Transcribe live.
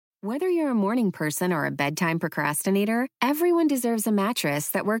Whether you're a morning person or a bedtime procrastinator, everyone deserves a mattress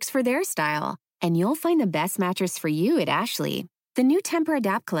that works for their style. And you'll find the best mattress for you at Ashley. The new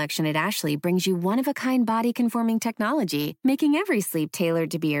Temper-Adapt collection at Ashley brings you one-of-a-kind body-conforming technology, making every sleep tailored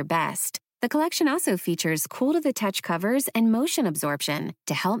to be your best. The collection also features cool-to-the-touch covers and motion absorption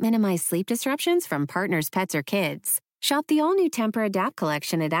to help minimize sleep disruptions from partners, pets, or kids. Shop the all-new Temper-Adapt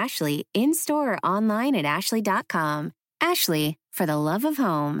collection at Ashley, in-store or online at ashley.com. Ashley, for the love of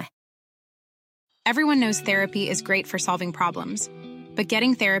home. Everyone knows therapy is great for solving problems, but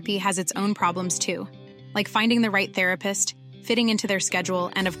getting therapy has its own problems too, like finding the right therapist, fitting into their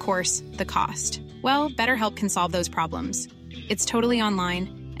schedule, and of course, the cost. Well, BetterHelp can solve those problems. It's totally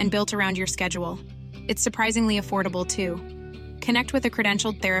online and built around your schedule. It's surprisingly affordable too. Connect with a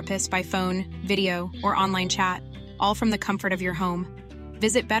credentialed therapist by phone, video, or online chat, all from the comfort of your home.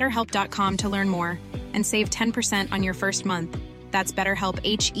 Visit BetterHelp.com to learn more and save 10% on your first month. That's BetterHelp,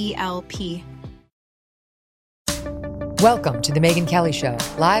 H-E-L-P. Welcome to The Megyn Kelly Show,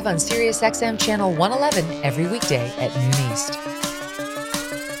 live on SiriusXM Channel 111 every weekday at noon East.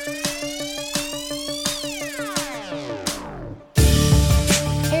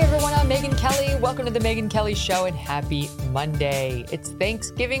 Hey everyone, I'm Megyn Kelly. Welcome to The Megyn Kelly Show and happy Monday. It's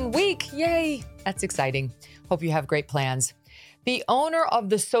Thanksgiving week. Yay! That's exciting. Hope you have great plans. The owner of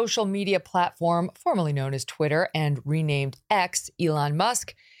the social media platform, formerly known as Twitter and renamed X, Elon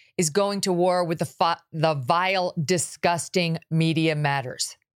Musk, is going to war with the vile, disgusting Media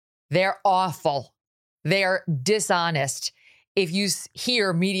Matters. They're awful. They're dishonest. If you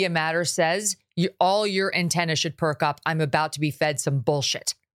hear Media Matters says, all your antennas should perk up. I'm about to be fed some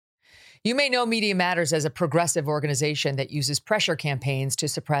bullshit. You may know Media Matters as a progressive organization that uses pressure campaigns to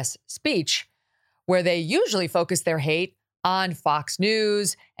suppress speech, where they usually focus their hate on Fox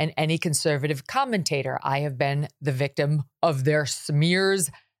News and any conservative commentator. I have been the victim of their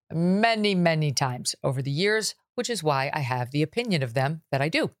smears many, many times over the years, which is why I have the opinion of them that I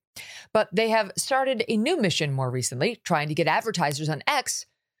do. But they have started a new mission more recently, trying to get advertisers on X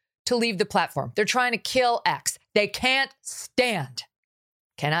to leave the platform. They're trying to kill X. They cannot stand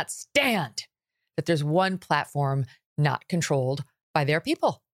that there's one platform not controlled by their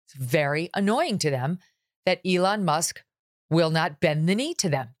people. It's very annoying to them that Elon Musk will not bend the knee to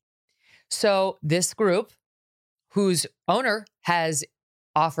them. So this group, whose owner has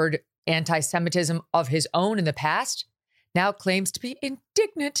offered anti-Semitism of his own in the past, now claims to be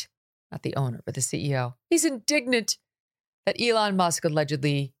indignant, not the owner, but the CEO. He's indignant that Elon Musk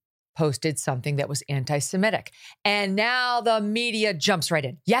allegedly posted something that was anti-Semitic. And now the media jumps right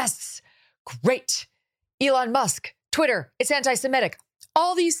in. Yes, great. Elon Musk, Twitter, it's anti-Semitic.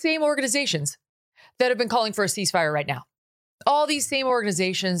 All these same organizations that have been calling for a ceasefire right now. All these same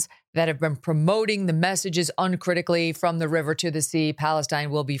organizations that have been promoting the messages uncritically from the river to the sea, Palestine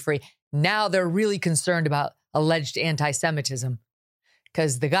will be free. Now they're really concerned about alleged anti-Semitism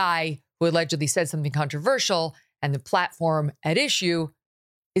because the guy who allegedly said something controversial and the platform at issue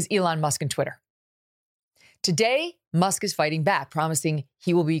is Elon Musk and Twitter. Today, Musk is fighting back, promising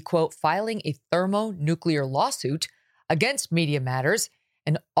he will be, quote, filing a thermonuclear lawsuit against Media Matters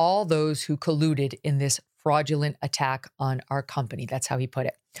and all those who colluded in this fraudulent attack on our company. That's how he put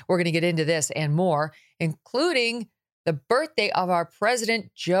it. We're going to get into this and more, including the birthday of our president,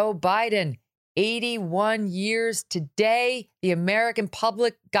 Joe Biden. 81 years today. The American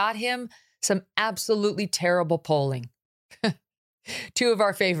public got him some absolutely terrible polling. Two of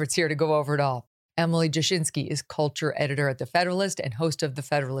our favorites here to go over it all. Emily Jashinsky is culture editor at The Federalist and host of the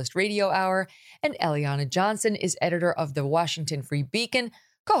Federalist Radio Hour. And Eliana Johnson is editor of the Washington Free Beacon,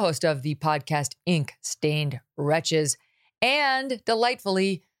 co-host of the podcast Ink Stained Wretches, and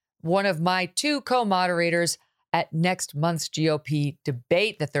delightfully, one of my two co-moderators at next month's GOP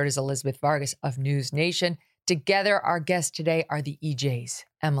debate. The third is Elizabeth Vargas of News Nation. Together, our guests today are the EJs,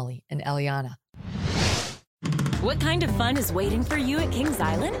 Emily and Eliana. What kind of fun is waiting for you at Kings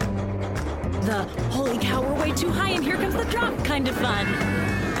Island? The holy cow, we're way too high and here comes the drop kind of fun.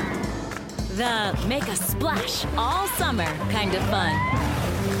 The make a splash all summer kind of fun.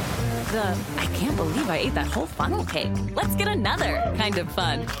 The I can't believe I ate that whole funnel cake. Let's get another kind of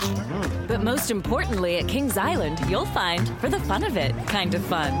fun. But most importantly, at Kings Island, you'll find for the fun of it kind of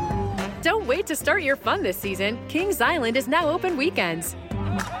fun. Don't wait to start your fun this season. Kings Island is now open weekends.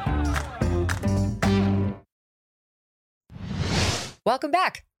 Welcome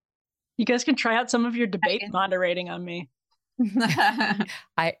back. You guys can try out some of your debate moderating on me.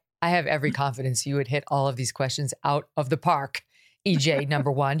 I have every confidence you would hit all of these questions out of the park, EJ,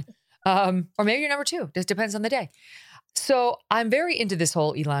 number one. Or maybe you're number two. Just depends on the day. So I'm very into this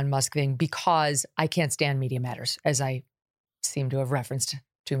whole Elon Musk thing because I can't stand Media Matters, as I seem to have referenced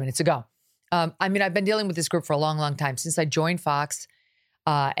 2 minutes ago. I mean, I've been dealing with this group for a long, long time. Since I joined Fox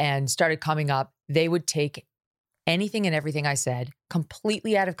and started coming up, they would take anything and everything I said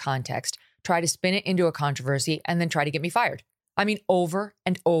completely out of context, try to spin it into a controversy, and then try to get me fired. I mean, over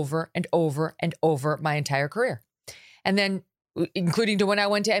and over and over and over my entire career. And then including to when I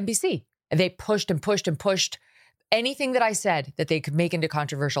went to NBC, they pushed and pushed and pushed anything that I said that they could make into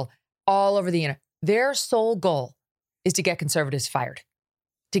controversial all over the internet. Their sole goal is to get conservatives fired,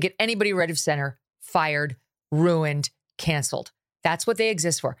 to get anybody right of center fired, ruined, canceled. That's what they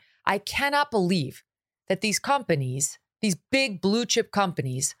exist for. I cannot believe that these companies, these big blue chip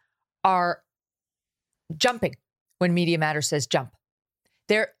companies, are jumping when Media Matters says jump.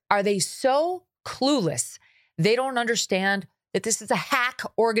 Are they so clueless? They don't understand that this is a hack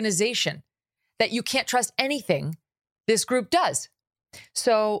organization, that you can't trust anything this group does.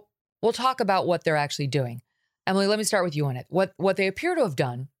 So we'll talk about what they're actually doing. Emily, let me start with you on it. What they appear to have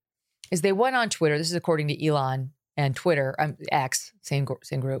done is they went on Twitter. This is according to Elon and Twitter, X, same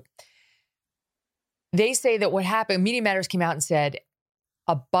group. They say that what happened, Media Matters came out and said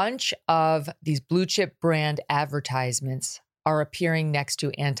a bunch of these blue chip brand advertisements are appearing next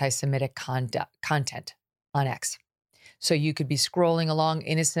to anti-Semitic content on X. So you could be scrolling along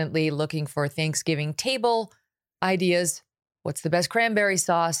innocently looking for Thanksgiving table ideas. What's the best cranberry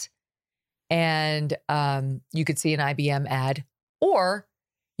sauce? And you could see an IBM ad. Or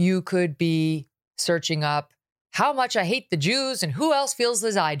you could be searching up how much I hate the Jews and who else feels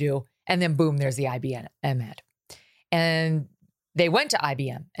as I do. And then boom, there's the IBM ad. And they went to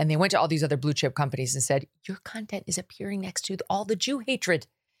IBM and they went to all these other blue chip companies and said, your content is appearing next to all the Jew hatred.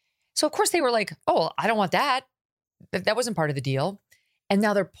 So of course they were like, oh, I don't want that. That wasn't part of the deal. And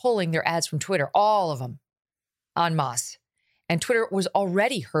now they're pulling their ads from Twitter, all of them en masse. And Twitter was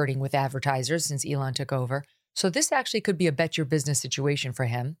already hurting with advertisers since Elon took over. So this actually could be a bet your business situation for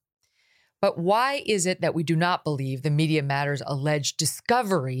him. But why is it that we do not believe the Media Matters alleged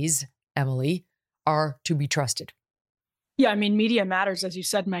discoveries, Emily, are to be trusted? Yeah, I mean, Media Matters, as you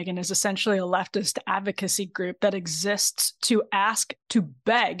said, Megan, is essentially a leftist advocacy group that exists to ask, to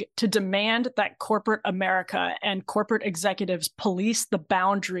beg, to demand that corporate America and corporate executives police the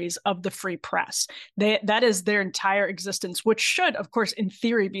boundaries of the free press. That is their entire existence, which should, of course, in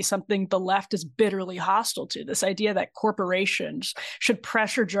theory, be something the left is bitterly hostile to. This idea that corporations should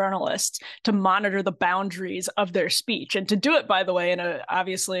pressure journalists to monitor the boundaries of their speech, and to do it, by the way, in a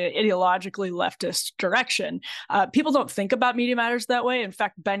obviously ideologically leftist direction. People don't think about Media Matters that way. In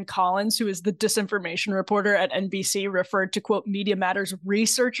fact, Ben Collins, who is the disinformation reporter at NBC, referred to, quote, Media Matters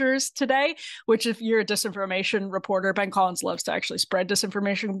researchers today, which if you're a disinformation reporter, Ben Collins loves to actually spread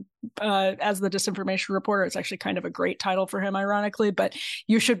disinformation as the disinformation reporter. It's actually kind of a great title for him, ironically, but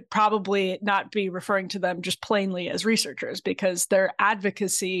you should probably not be referring to them just plainly as researchers, because they're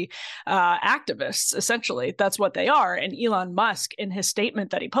advocacy activists, essentially. That's what they are. And Elon Musk, in his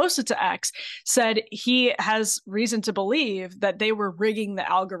statement that he posted to X, said he has reason to believe that they were rigging the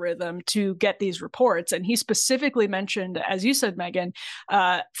algorithm to get these reports. And he specifically mentioned, as you said, Megan,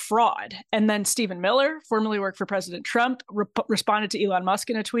 fraud. And then Stephen Miller, formerly worked for President Trump, responded to Elon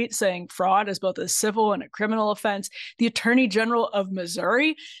Musk in a tweet saying fraud is both a civil and a criminal offense. The Attorney General of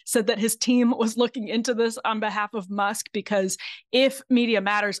Missouri said that his team was looking into this on behalf of Musk, because if Media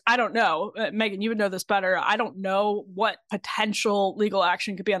Matters, I don't know, Megan, you would know this better. I don't know what potential legal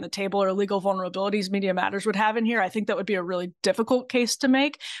action could be on the table or legal vulnerabilities Media Matters would have in here. I think that would be a really difficult case to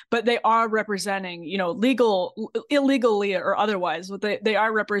make, but they are representing, illegally or otherwise, they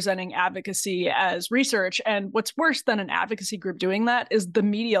are representing advocacy as research. And what's worse than an advocacy group doing that is the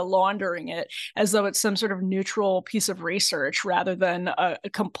media laundering it as though it's some sort of neutral piece of research rather than a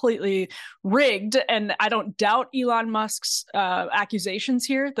completely rigged. And I don't doubt Elon Musk's accusations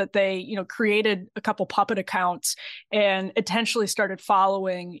here that they, created a couple puppet accounts and intentionally started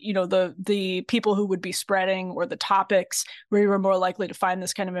following, the people who would be spreading or the topics where you were more likely to find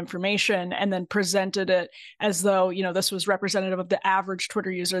this kind of information, and then presented it as though, this was representative of the average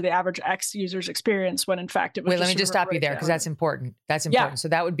Twitter user, the average X user's experience, when in fact it was. Wait, let me just stop you there, because that's important. That's important. Yeah. So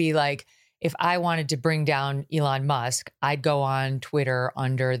that would be like, if I wanted to bring down Elon Musk, I'd go on Twitter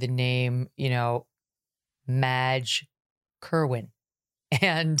under the name, Madge Kerwin.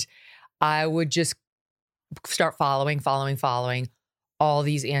 And I would just start following all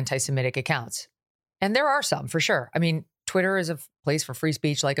these anti-Semitic accounts. And there are some, for sure. I mean, Twitter is a place for free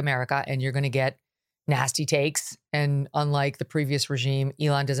speech like America, and you're going to get nasty takes. And unlike the previous regime,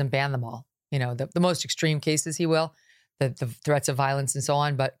 Elon doesn't ban them all. The most extreme cases he will, the threats of violence and so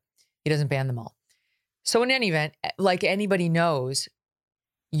on, but he doesn't ban them all. So in any event, like anybody knows,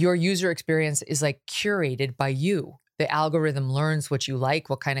 your user experience is like curated by you. the algorithm learns what you like,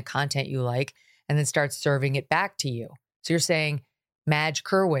 what kind of content you like, and then starts serving it back to you. So you're saying Madge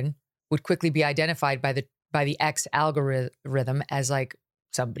Kerwin would quickly be identified by the X algorithm as like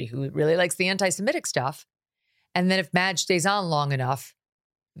somebody who really likes the anti-Semitic stuff. And then if Madge stays on long enough,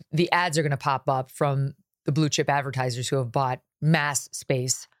 the ads are going to pop up from the blue chip advertisers who have bought mass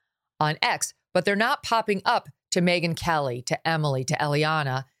space on X, but they're not popping up to Megyn Kelly, to Emily, to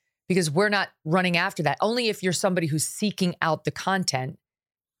Eliana, because we're not running after that. Only if you're somebody who's seeking out the content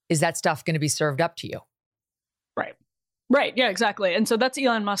is that stuff going to be served up to you. Right. Right. Yeah, exactly. And so that's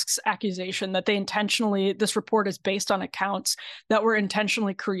Elon Musk's accusation that this report is based on accounts that were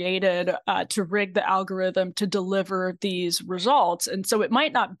intentionally created to rig the algorithm to deliver these results. And so it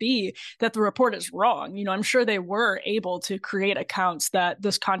might not be that the report is wrong. I'm sure they were able to create accounts that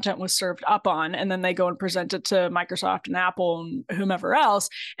this content was served up on, and then they go and present it to Microsoft and Apple and whomever else.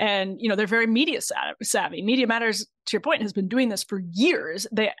 And, they're very media savvy. Media Matters, to your point, has been doing this for years.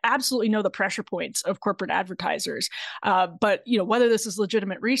 They absolutely know the pressure points of corporate advertisers. But whether this is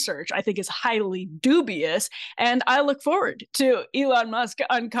legitimate research, I think is highly dubious. And I look forward to Elon Musk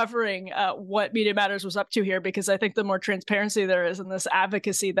uncovering what Media Matters was up to here, because I think the more transparency there is in this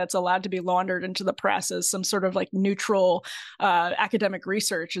advocacy that's allowed to be laundered into the press as some sort of like neutral academic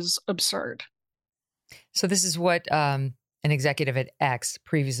research is absurd. So this is what an executive at X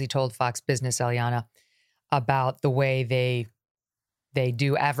previously told Fox Business, Eliana, about the way they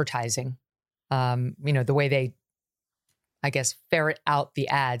do advertising, the way they, I guess, ferret out the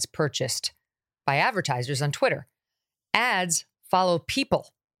ads purchased by advertisers on Twitter. Ads follow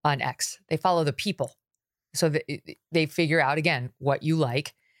people on X. They follow the people. So they figure out, again, what you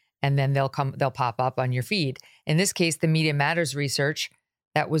like, and then they'll pop up on your feed. In this case, the Media Matters research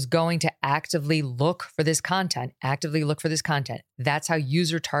that was going to actively look for this content. That's how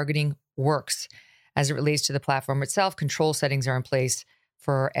user targeting works. As it relates to the platform itself, control settings are in place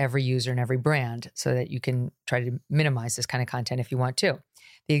for every user and every brand so that you can try to minimize this kind of content if you want to.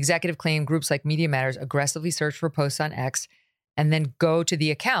 The executive claimed groups like Media Matters aggressively search for posts on X and then go to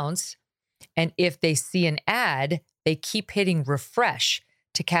the accounts. And if they see an ad, they keep hitting refresh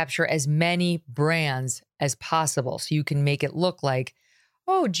to capture as many brands as possible. So you can make it look like,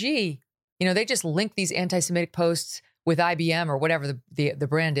 oh, gee, they just link these anti-Semitic posts with IBM or whatever the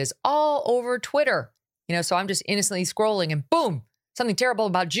brand is all over Twitter. So I'm just innocently scrolling and boom, something terrible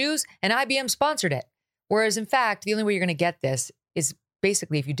about Jews, and IBM sponsored it. Whereas in fact, the only way you're going to get this is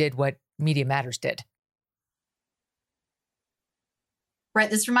basically if you did what Media Matters did. Right.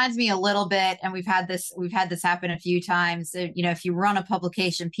 This reminds me a little bit, and we've had this happen a few times. If you run a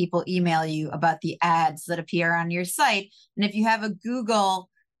publication, people email you about the ads that appear on your site. And if you have a Google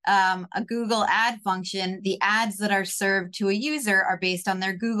ad function, the ads that are served to a user are based on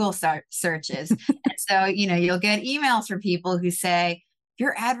their Google searches. And so, you'll get emails from people who say,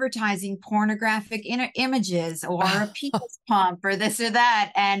 you're advertising pornographic images or a penis pump or this or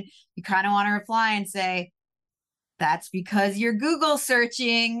that. And you kind of want to reply and say, that's because you're Google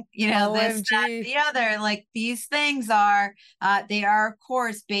searching, this, that, the other. Like these things are, they are of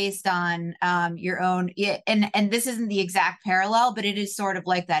course based on your own. And this isn't the exact parallel, but it is sort of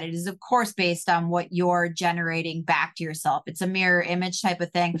like that. It is of course based on what you're generating back to yourself. It's a mirror image type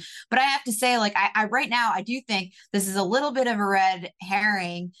of thing. But I have to say, like, I right now, I do think this is a little bit of a red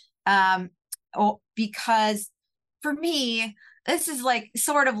herring, because for me, this is like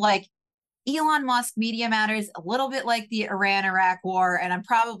sort of like Elon Musk, Media Matters, a little bit like the Iran-Iraq war, and I'm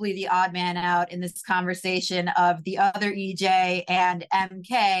probably the odd man out in this conversation of the other EJ and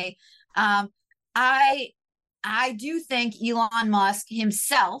MK. I do think Elon Musk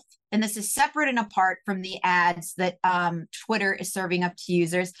himself, and this is separate and apart from the ads that Twitter is serving up to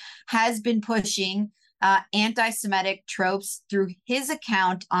users, has been pushing anti-Semitic tropes through his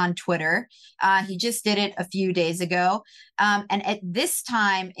account on Twitter. He just did it a few days ago. And at this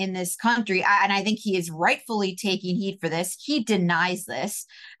time in this country, and I think he is rightfully taking heat for this, he denies this.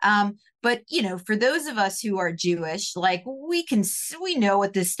 But, for those of us who are Jewish, like we know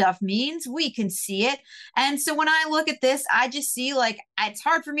what this stuff means. We can see it. And so when I look at this, I just see like, it's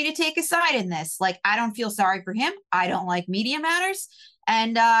hard for me to take a side in this. Like, I don't feel sorry for him. I don't like Media Matters.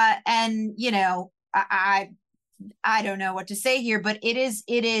 And I don't know what to say here, but it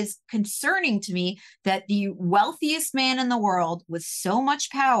is concerning to me that the wealthiest man in the world with so much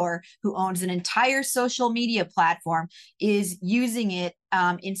power, who owns an entire social media platform, is using it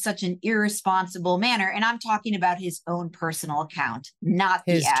in such an irresponsible manner. And I'm talking about his own personal account, not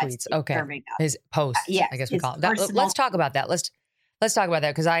his the ads tweets. Okay, his posts. Yeah, I guess we call it that. Let's talk about that. Let's talk about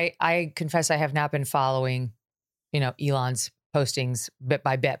that, because I confess I have not been following, Elon's postings bit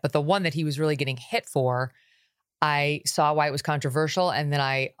by bit, but the one that he was really getting hit for, I saw why it was controversial, and then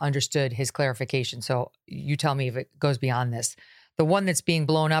I understood his clarification. So you tell me if it goes beyond this. The one that's being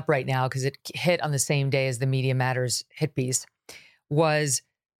blown up right now, because it hit on the same day as the Media Matters hit piece, was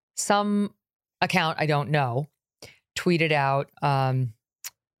some account I don't know tweeted out.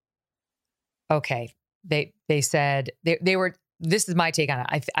 Okay, they said they were. This is my take on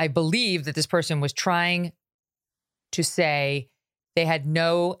it. I believe that this person was trying to say they had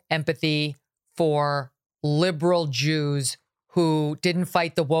no empathy for liberal Jews who didn't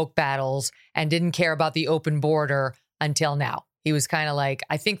fight the woke battles and didn't care about the open border until now. He was kind of like,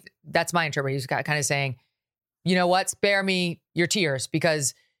 I think that's my interpretation. He was kind of saying, you know what, spare me your tears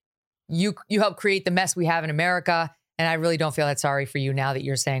because you helped create the mess we have in America. And I really don't feel that sorry for you now that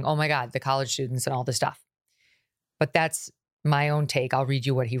you're saying, oh my God, the college students and all this stuff. But that's my own take. I'll read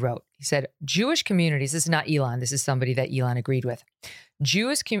you what he wrote. He said, Jewish communities, this is not Elon, this is somebody that Elon agreed with.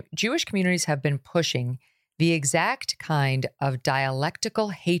 Jewish communities have been pushing the exact kind of dialectical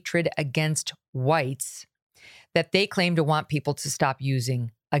hatred against whites that they claim to want people to stop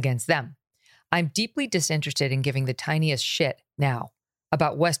using against them. I'm deeply disinterested in giving the tiniest shit now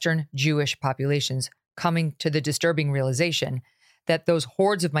about Western Jewish populations coming to the disturbing realization that those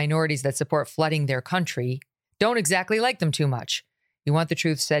hordes of minorities that support flooding their country don't exactly like them too much. You want the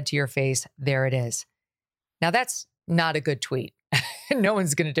truth said to your face, there it is. Now that's not a good tweet. No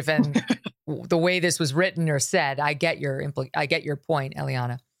one's going to defend the way this was written or said. I get your point,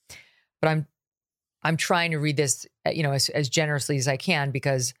 Eliana. But I'm trying to read this, as generously as I can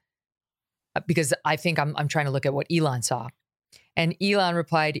because I think I'm trying to look at what Elon saw. And Elon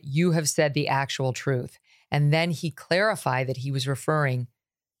replied, "You have said the actual truth." And then he clarified that he was referring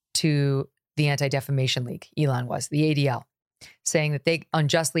to the Anti-Defamation League. Elon was, the ADL, saying that they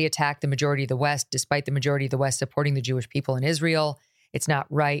unjustly attacked the majority of the West, despite the majority of the West supporting the Jewish people in Israel. It's not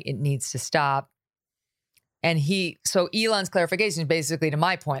right. It needs to stop. And so Elon's clarification is basically to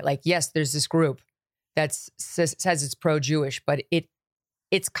my point, like, yes, there's this group that says it's pro-Jewish, but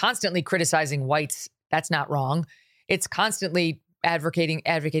it's constantly criticizing whites. That's not wrong. It's constantly advocating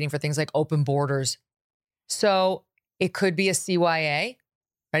for things like open borders. So it could be a CYA,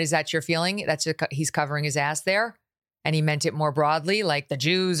 right? Is that your feeling? He's covering his ass there, and he meant it more broadly, like the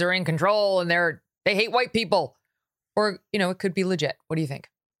Jews are in control and they hate white people, or it could be legit. What do you think?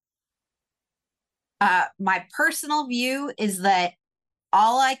 My personal view is that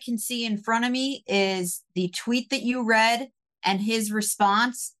all I can see in front of me is the tweet that you read and his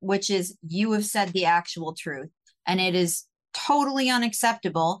response, which is, you have said the actual truth. And it is totally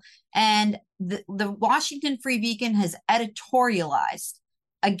unacceptable. And the Washington Free Beacon has editorialized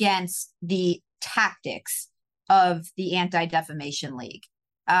against the tactics of the Anti-Defamation League.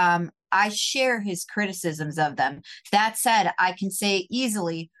 I share his criticisms of them. That said, I can say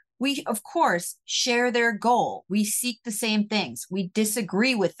easily, we, of course, share their goal. We seek the same things. We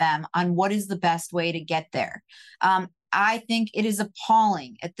disagree with them on what is the best way to get there. I think it is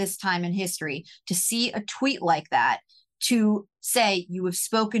appalling at this time in history to see a tweet like that, to say you have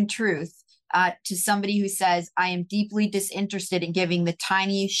spoken truth to somebody who says, I am deeply disinterested in giving the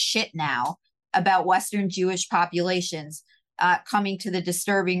tiny shit now about Western Jewish populations, coming to the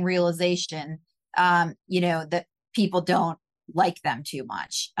disturbing realization, that people don't like them too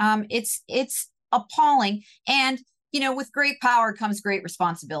much. It's appalling. And, with great power comes great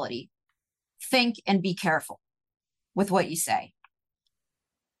responsibility. Think and be careful with what you say.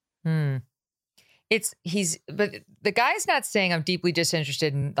 But the guy's not saying I'm deeply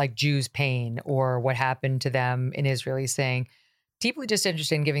disinterested in like Jews' pain or what happened to them in Israel. He's saying deeply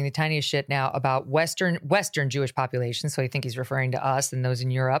disinterested in giving the tiniest shit now about Western Jewish populations. So I think he's referring to us and those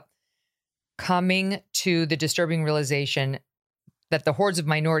in Europe, coming to the disturbing realization that the hordes of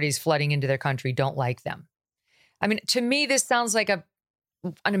minorities flooding into their country don't like them. I mean, to me, this sounds like an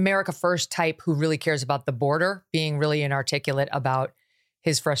America First type who really cares about the border, being really inarticulate about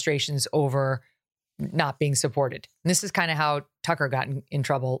his frustrations over not being supported. And this is kind of how Tucker got in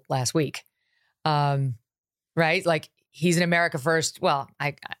trouble last week. Right? Like, he's an America First. Well,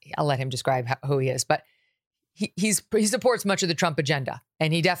 I'll let him describe who he is, but he supports much of the Trump agenda.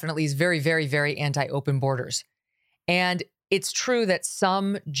 And he definitely is very, very, very anti-open borders. And it's true that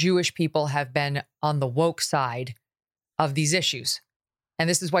some Jewish people have been on the woke side of these issues. And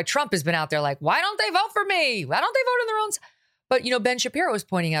this is why Trump has been out there like, why don't they vote for me? Why don't they vote on their own? But, Ben Shapiro was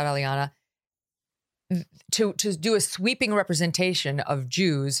pointing out, Eliana, to do a sweeping representation of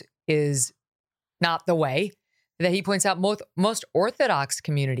Jews is not the way. That he points out most Orthodox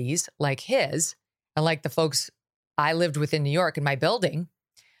communities like his, and like the folks I lived with in New York in my building,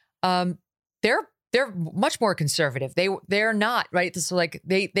 they're much more conservative. They're not, right? So like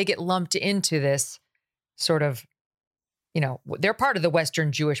they get lumped into this sort of they're part of the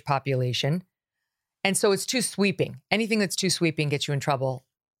Western Jewish population. And so it's too sweeping. Anything that's too sweeping gets you in trouble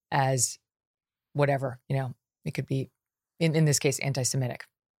as whatever, it could be, in this case, anti-Semitic.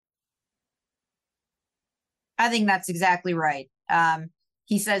 I think that's exactly right.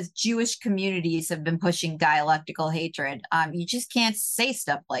 He says Jewish communities have been pushing dialectical hatred. You just can't say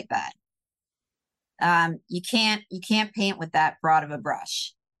stuff like that. You can't paint with that broad of a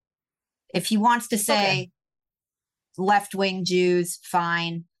brush. If he wants to say left-wing Jews,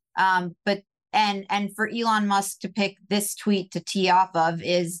 fine. But for Elon Musk to pick this tweet to tee off of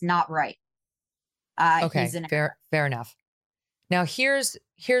is not right. Fair enough. Now here's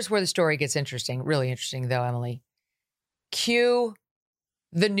where the story gets interesting, really interesting though, Emily. Cue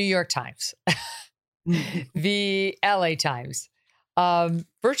the New York Times, the LA Times,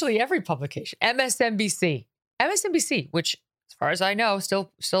 virtually every publication, MSNBC, which as far as I know,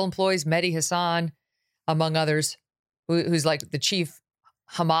 still employs Mehdi Hassan, among others, who's like the chief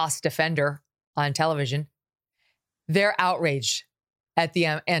Hamas defender on television. They're outraged at the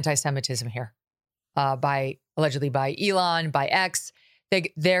anti-Semitism here, allegedly by Elon, by X.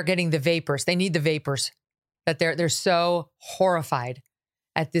 They're getting the vapors. They need the vapors. That they're so horrified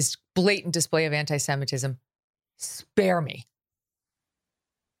at this blatant display of anti-Semitism. Spare me.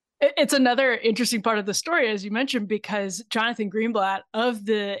 It's another interesting part of the story, as you mentioned, because Jonathan Greenblatt of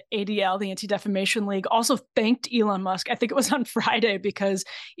the ADL, the Anti-Defamation League, also thanked Elon Musk. I think it was on Friday, because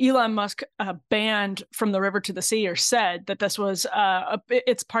Elon Musk banned From the River to the Sea, or said that this was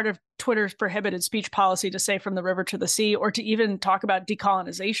it's part of Twitter's prohibited speech policy to say from the river to the sea, or to even talk about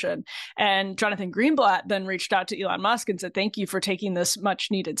decolonization. And Jonathan Greenblatt then reached out to Elon Musk and said, thank you for taking this much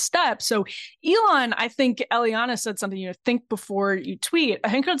needed step. So Elon, I think Eliana said something, think before you tweet.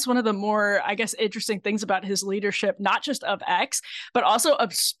 I think that's one of the more, interesting things about his leadership, not just of X, but also of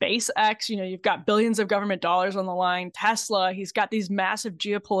SpaceX. You've got billions of government dollars on the line, Tesla, he's got these massive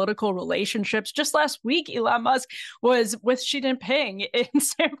geopolitical relationships. Just last week, Elon Musk was with Xi Jinping in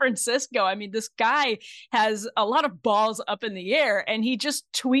San Francisco. This guy has a lot of balls up in the air, and he just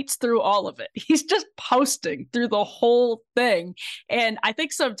tweets through all of it. He's just posting through the whole thing. And I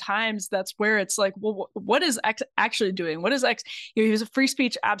think sometimes that's where it's like, well, what is X actually doing? What is X? He was a free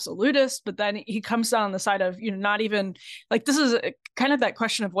speech absolutist, but then he comes down on the side of, not even like, this is kind of that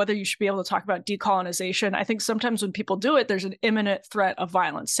question of whether you should be able to talk about decolonization. I think sometimes when people do it, there's an imminent threat of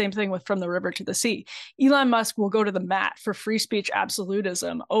violence. Same thing with From the River to the Sea. Elon Musk will go to the mat for free speech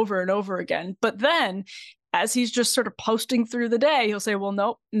absolutism over and over again. But then as he's just sort of posting through the day, he'll say, well,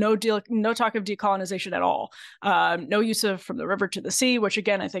 no talk of decolonization at all. No use of From the River to the Sea, which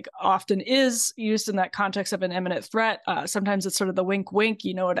again, I think often is used in that context of an imminent threat. Sometimes it's sort of the wink, wink,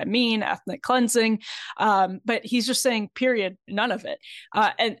 you know what I mean, ethnic cleansing. But he's just saying, period, none of it.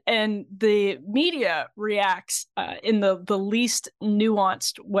 And the media reacts in the least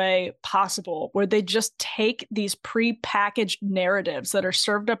nuanced way possible, where they just take these pre-packaged narratives that are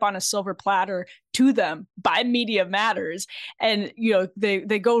served up on a silver platter to them by Media Matters, and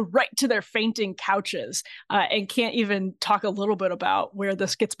they go right to their fainting couches and can't even talk a little bit about where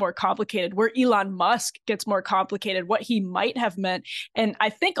this gets more complicated, where Elon Musk gets more complicated, what he might have meant. And I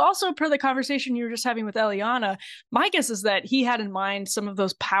think also, per the conversation you were just having with Eliana, my guess is that he had in mind some of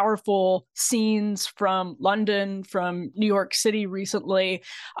those powerful scenes from London, from New York City recently,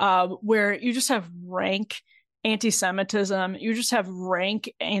 where you just have rank anti-Semitism, you just have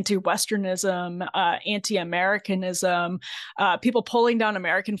rank anti-Westernism, anti-Americanism, people pulling down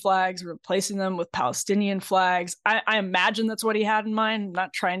American flags, replacing them with Palestinian flags. I imagine that's what he had in mind. I'm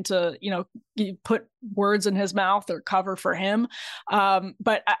not trying to, put words in his mouth or cover for him.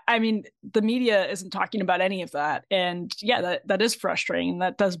 But the media isn't talking about any of that. And yeah, that is frustrating.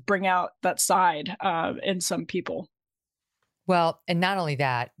 That does bring out that side in some people. Well, and not only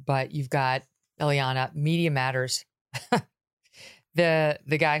that, but you've got Eliana, Media Matters. The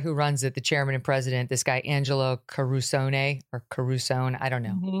guy who runs it, the chairman and president, this guy, Angelo Carusone, I don't know.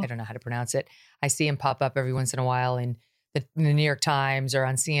 Mm-hmm. I don't know how to pronounce it. I see him pop up every once in a while in the New York Times or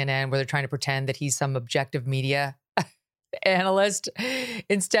on CNN, where they're trying to pretend that he's some objective media analyst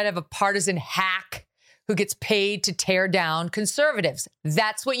instead of a partisan hack who gets paid to tear down conservatives.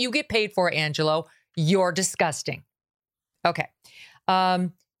 That's what you get paid for, Angelo. You're disgusting. Okay.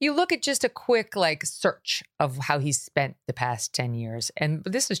 You look at just a quick search of how he's spent the past 10 years. And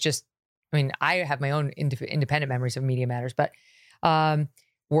this is just, I have my own independent memories of Media Matters, but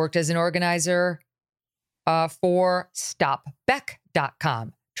worked as an organizer for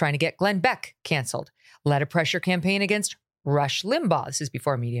StopBeck.com, trying to get Glenn Beck canceled. Led a pressure campaign against Rush Limbaugh. This is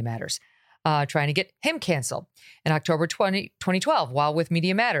before Media Matters, trying to get him canceled. In October 2012, while with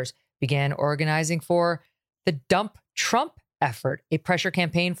Media Matters, began organizing for the Dump Trump effort, a pressure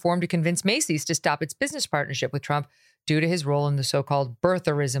campaign formed to convince Macy's to stop its business partnership with Trump due to his role in the so-called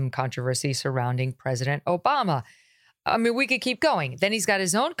birtherism controversy surrounding President Obama. I mean, we could keep going. Then he's got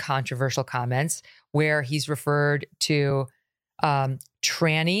his own controversial comments where he's referred to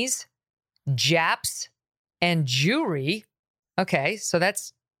trannies, Japs, and Jewry. Okay, so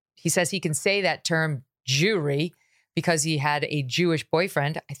he says he can say that term Jewry because he had a Jewish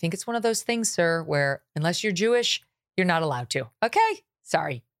boyfriend. I think it's one of those things, sir, where unless you're Jewish, you're not allowed to. Okay,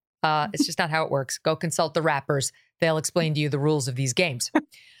 sorry. It's just not how it works. Go consult the rappers. They'll explain to you the rules of these games.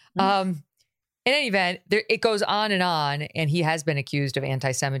 In any event, it goes on, and he has been accused of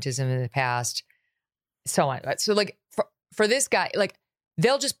anti-Semitism in the past, so on. So, like, for this guy, like,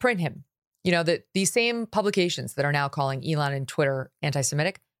 they'll just print him. You know, these same publications that are now calling Elon and Twitter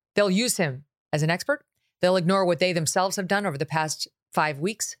anti-Semitic, they'll use him as an expert. They'll ignore what they themselves have done over the past 5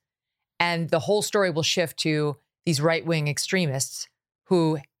 weeks, and the whole story will shift to these right-wing extremists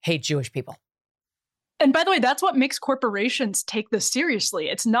who hate Jewish people. And by the way, that's what makes corporations take this seriously.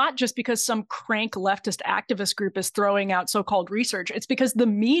 It's not just because some crank leftist activist group is throwing out so-called research. It's because the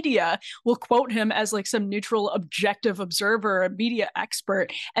media will quote him as like some neutral, objective observer, a media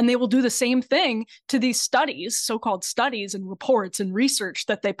expert, and they will do the same thing to these studies, so-called studies and reports and research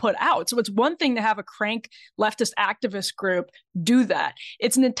that they put out. So it's one thing to have a crank leftist activist group do that.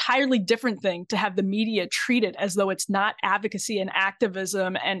 It's an entirely different thing to have the media treat it as though it's not advocacy and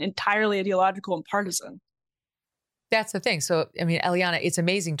activism and entirely ideological and partisan. That's the thing. So, I mean, Eliana, it's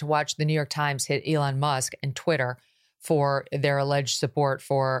amazing to watch the New York Times hit Elon Musk and Twitter for their alleged support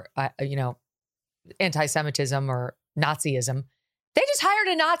for, anti-Semitism or Nazism. They just hired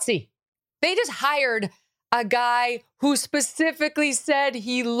a Nazi. They just hired a guy who specifically said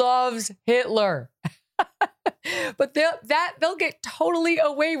he loves Hitler. But they'll get totally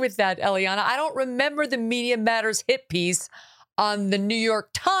away with that, Eliana. I don't remember the Media Matters hit piece on the New York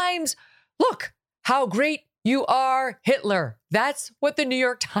Times. Look, how great you are, Hitler. That's what the New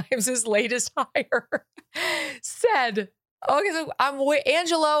York Times' latest hire said. Okay, so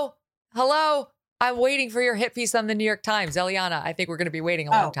Angelo, hello. I'm waiting for your hit piece on the New York Times. Eliana, I think we're going to be waiting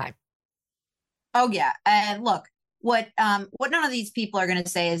a long time. Oh, yeah. And look, what none of these people are going to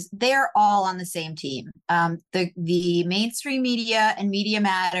say is they're all on the same team. The mainstream media and Media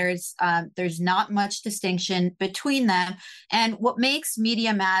Matters, there's not much distinction between them. And what makes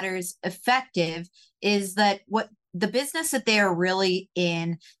Media Matters effective is that what the business that they are really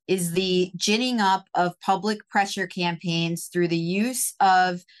in is the ginning up of public pressure campaigns through the use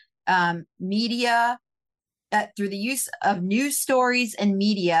of media, through the use of news stories and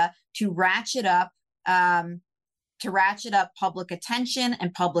media to ratchet up public attention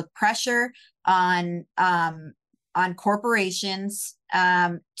and public pressure on corporations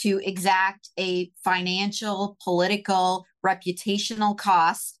to exact a financial, political, reputational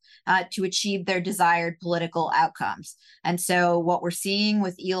cost to achieve their desired political outcomes. And so what we're seeing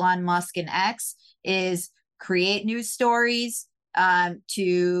with Elon Musk and X is create news stories and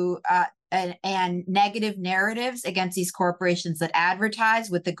negative narratives against these corporations that advertise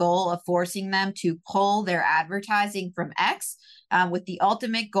with the goal of forcing them to pull their advertising from X with the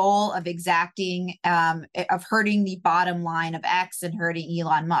ultimate goal of exacting, of hurting the bottom line of X and hurting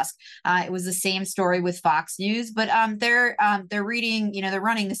Elon Musk. It was the same story with Fox News, but they're reading, they're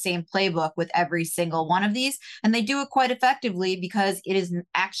running the same playbook with every single one of these, and they do it quite effectively because it is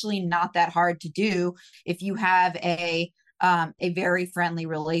actually not that hard to do if you have a very friendly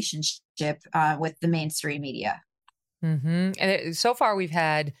relationship with the mainstream media. Mm-hmm. And so far we've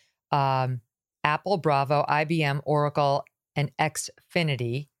had Apple, Bravo, IBM, Oracle, and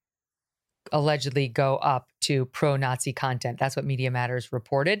Xfinity allegedly go up to pro-Nazi content. That's what Media Matters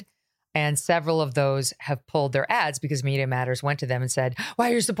reported. And several of those have pulled their ads because Media Matters went to them and said,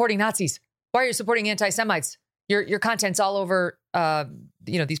 why are you supporting Nazis? Why are you supporting anti-Semites? Your content's all over,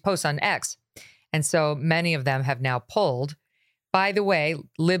 these posts on X. And so many of them have now pulled. By the way,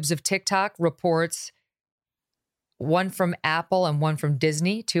 Libs of TikTok reports one from Apple and one from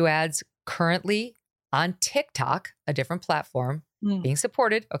Disney, 2 ads currently on TikTok, a different platform, being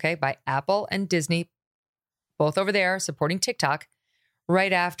supported, by Apple and Disney, both over there supporting TikTok.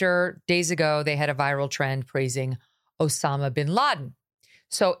 Right after, days ago, they had a viral trend praising Osama bin Laden.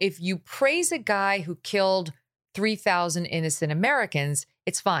 So if you praise a guy who killed 3,000 innocent Americans,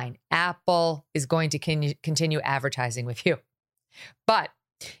 it's fine. Apple is going to continue advertising with you. But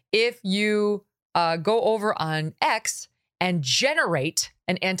if you go over on X and generate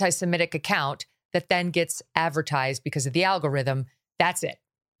an anti-Semitic account that then gets advertised because of the algorithm, that's it.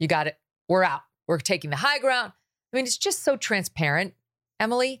 You got it. We're out. We're taking the high ground. I mean, it's just so transparent,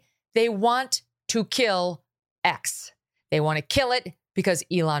 Emily. They want to kill X. They want to kill it because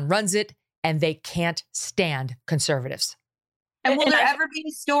Elon runs it and they can't stand conservatives. And will there ever be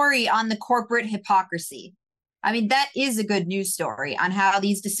a story on the corporate hypocrisy? I mean, that is a good news story on how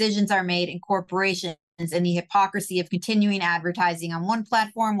these decisions are made in corporations and the hypocrisy of continuing advertising on one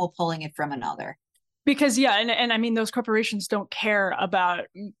platform while pulling it from another. Because, yeah, and I mean, those corporations don't care about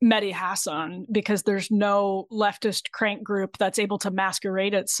Mehdi Hasan because there's no leftist crank group that's able to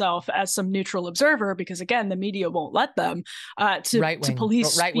masquerade itself as some neutral observer because, again, the media won't let them to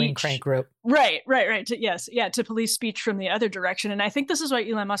police right-wing crank group. Right. To police speech from the other direction. And I think this is why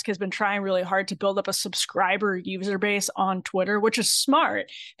Elon Musk has been trying really hard to build up a subscriber user base on Twitter, which is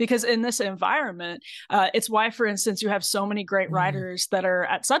smart because in this environment, it's why, for instance, you have so many great writers that are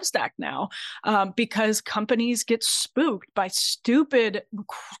at Substack now, because companies get spooked by stupid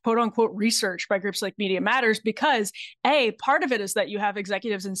quote unquote research by groups like Media Matters because part of it is that you have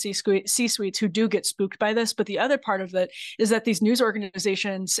executives in C-suites who do get spooked by this. But the other part of it is that these news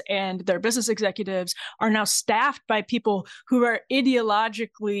organizations and their business executives are now staffed by people who are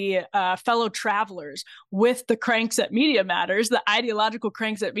ideologically fellow travelers with the cranks at Media Matters, the ideological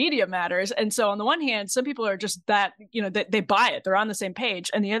cranks at Media Matters. And so on the one hand, some people are just that, they buy it. They're on the same page.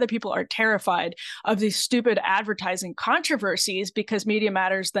 And the other people are terrified of these stupid advertising controversies because Media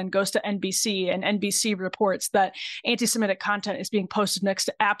Matters then goes to NBC and NBC reports that anti-Semitic content is being posted next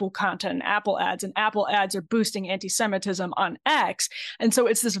to Apple content and Apple ads are boosting anti-Semitism on X. And so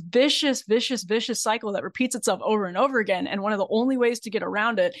it's this vicious cycle that repeats itself over and over again. And one of the only ways to get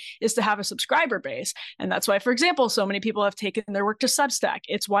around it is to have a subscriber base. And that's why, for example, so many people have taken their work to Substack.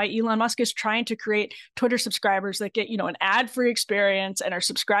 It's why Elon Musk is trying to create Twitter subscribers that get, an ad-free experience and are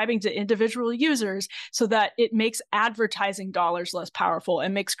subscribing to individual users so that it makes advertising dollars less powerful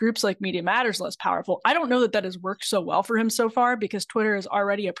and makes groups like Media Matters less powerful. I don't know that has worked so well for him so far because Twitter is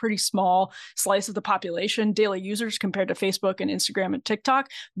already a pretty small slice of the population, daily users compared to Facebook and Instagram and TikTok.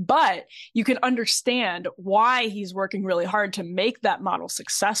 But you can understand why he's working really hard to make that model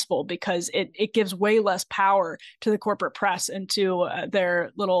successful because it gives way less power to the corporate press and to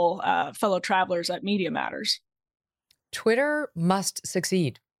their little fellow travelers at Media Matters. Twitter must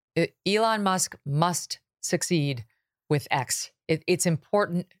succeed. Elon Musk must succeed with X. It's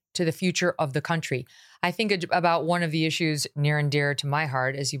important to the future of the country. I think about one of the issues near and dear to my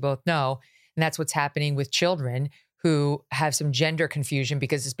heart, as you both know, and that's what's happening with children who have some gender confusion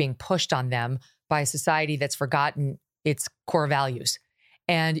because it's being pushed on them by a society that's forgotten its core values.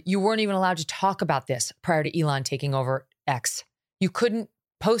 And you weren't even allowed to talk about this prior to Elon taking over X. You couldn't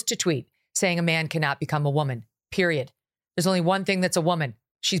post a tweet saying a man cannot become a woman, period. There's only one thing that's a woman.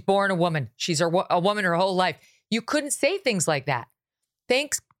 She's born a woman. She's a woman her whole life. You couldn't say things like that.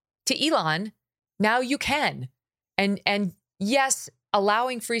 Thanks to Elon, now you can. And yes,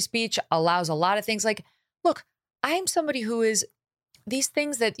 allowing free speech allows a lot of things. Like, look, I am somebody who is these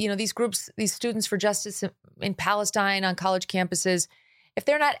things that, these groups, these students for justice in Palestine on college campuses, if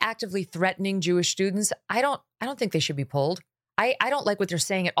they're not actively threatening Jewish students, I don't think they should be pulled. I don't like what they're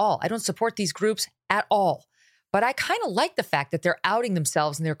saying at all. I don't support these groups at all. But I kind of like the fact that they're outing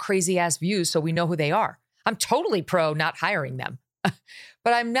themselves and their crazy ass views so we know who they are. I'm totally pro not hiring them,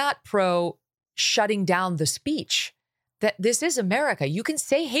 but I'm not pro shutting down the speech. That this is America. You can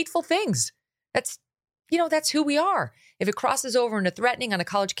say hateful things. That's who we are. If it crosses over into threatening on a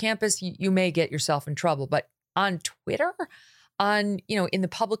college campus, you may get yourself in trouble. But on Twitter, in the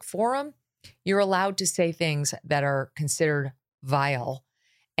public forum, you're allowed to say things that are considered vile.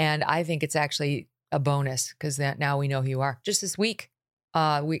 And I think it's actually a bonus because now we know who you are. Just this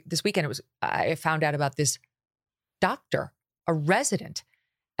weekend, I found out about this doctor, a resident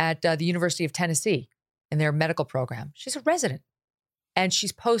at the University of Tennessee in their medical program. She's a resident. And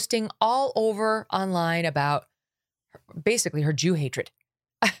she's posting all over online about basically her Jew hatred.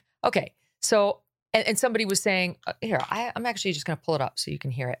 Okay, so, and somebody was saying, here, I'm actually just going to pull it up so you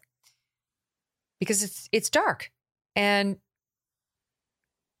can hear it. Because it's dark. And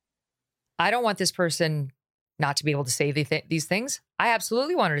I don't want this person not to be able to say these things. I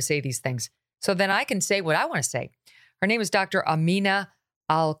absolutely want her to say these things. So then I can say what I want to say. Her name is Dr. Amina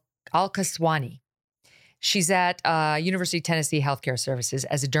Al-Kaswani. She's at University of Tennessee Healthcare Services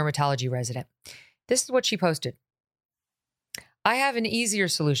as a dermatology resident. This is what she posted. I have an easier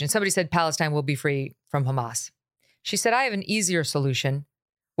solution. Somebody said Palestine will be free from Hamas. She said, I have an easier solution.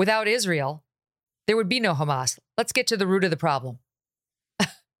 Without Israel, there would be no Hamas. Let's get to the root of the problem.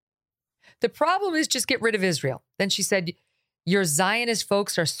 The problem is just get rid of Israel. Then she said, your Zionist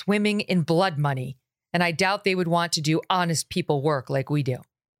folks are swimming in blood money, and I doubt they would want to do honest people work like we do.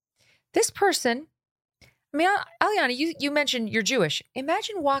 This person, I mean, Eliana, you mentioned you're Jewish.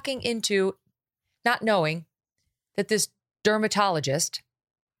 Imagine walking into, not knowing, that this dermatologist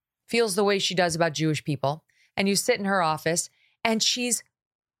feels the way she does about Jewish people, and you sit in her office and she's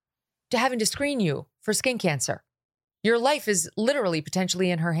having to screen you for skin cancer. Your life is literally potentially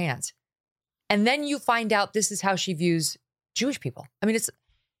in her hands. And then you find out this is how she views Jewish people. I mean,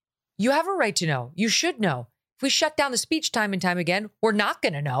 you have a right to know. You should know. If we shut down the speech time and time again, we're not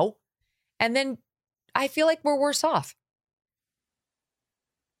going to know. And then I feel like we're worse off.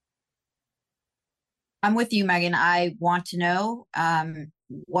 I'm with you, Megan. I want to know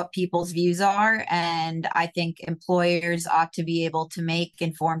what people's views are. And I think employers ought to be able to make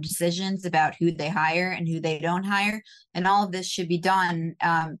informed decisions about who they hire and who they don't hire. And all of this should be done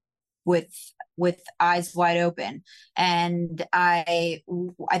with eyes wide open. And I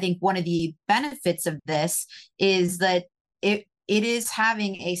think one of the benefits of this is that it is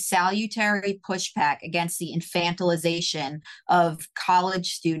having a salutary pushback against the infantilization of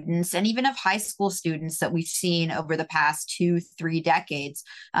college students and even of high school students that we've seen over the past 2-3 decades,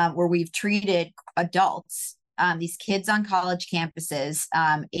 where we've treated adults, these kids on college campuses,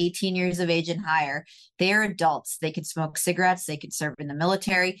 18 years of age and higher. They're adults. They can smoke cigarettes. They can serve in the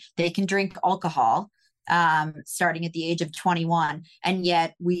military. They can drink alcohol. Starting at the age of 21. And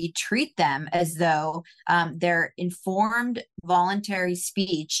yet we treat them as though their informed voluntary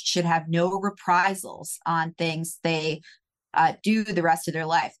speech should have no reprisals on things they do the rest of their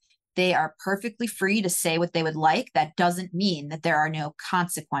life. They are perfectly free to say what they would like. That doesn't mean that there are no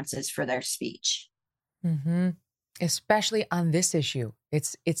consequences for their speech. Mm-hmm. Especially on this issue.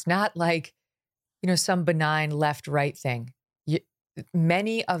 It's not like, some benign left-right thing.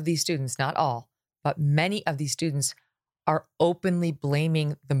 Many of these students, not all, but many of these students are openly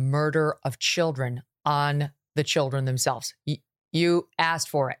blaming the murder of children on the children themselves. You asked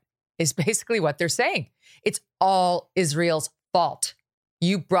for it, is basically what they're saying. It's all Israel's fault.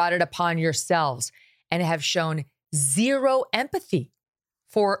 You brought it upon yourselves and have shown zero empathy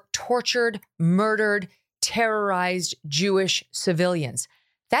for tortured, murdered, terrorized Jewish civilians.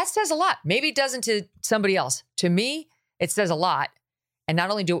 That says a lot. Maybe it doesn't to somebody else. To me, it says a lot. And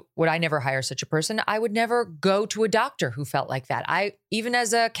not only would I never hire such a person, I would never go to a doctor who felt like that. Even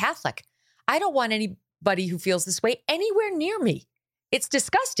as a Catholic, I don't want anybody who feels this way anywhere near me. It's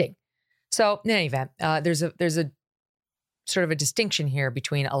disgusting. So in any event, there's a sort of a distinction here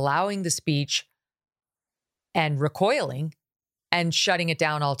between allowing the speech and recoiling and shutting it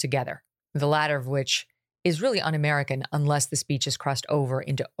down altogether. The latter of which is really un-American unless the speech is crossed over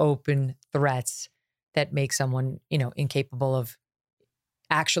into open threats that make someone, incapable of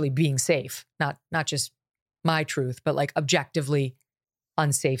actually being safe, not just my truth, but like objectively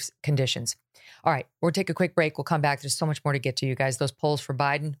unsafe conditions. All right, we'll take a quick break. We'll come back. There's so much more to get to, you guys. Those polls for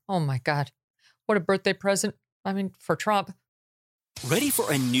Biden. Oh my God. What a birthday present. For Trump. Ready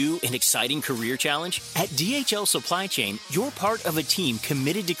for a new and exciting career challenge? At DHL Supply Chain, you're part of a team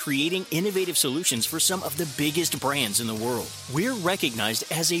committed to creating innovative solutions for some of the biggest brands in the world. We're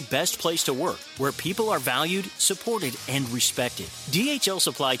recognized as a best place to work, where people are valued, supported, and respected. DHL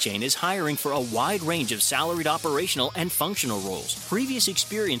Supply Chain is hiring for a wide range of salaried operational and functional roles. Previous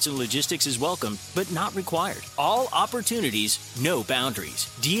experience in logistics is welcome, but not required. All opportunities, no boundaries.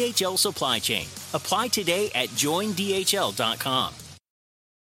 DHL Supply Chain. Apply today at joindhl.com.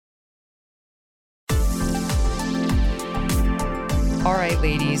 All right,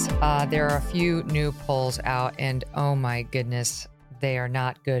 ladies, there are a few new polls out, and oh my goodness, they are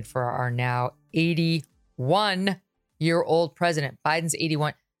not good for our now 81-year-old president. Biden's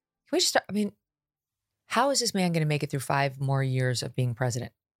 81. Can we just start? How is this man going to make it through 5 more years of being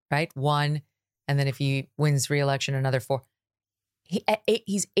president, right? 1, and then if he wins re-election, another 4.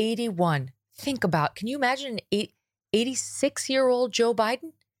 He's 81. Think about, can you imagine an 86-year-old Joe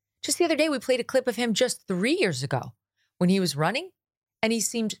Biden? Just the other day, we played a clip of him just 3 years ago when he was running. And he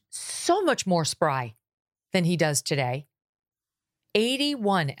seemed so much more spry than he does today.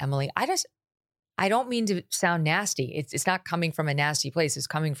 81, Emily. I don't mean to sound nasty. It's not coming from a nasty place. It's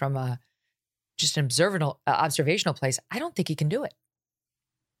coming from just an observational place. I don't think he can do it.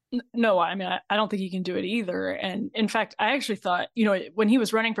 No, I don't think he can do it either. And in fact, I actually thought, when he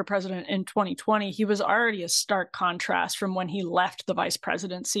was running for president in 2020, he was already a stark contrast from when he left the vice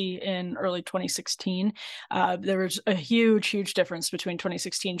presidency in early 2016. There was a huge difference between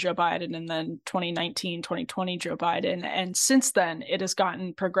 2016 Joe Biden and then 2019, 2020 Joe Biden. And since then, it has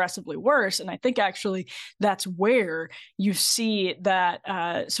gotten progressively worse. And I think actually that's where you see that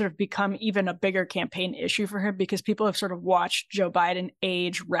sort of become even a bigger campaign issue for him, because people have sort of watched Joe Biden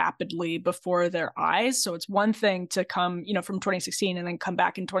age rapidly before their eyes. So it's one thing to come, from 2016 and then come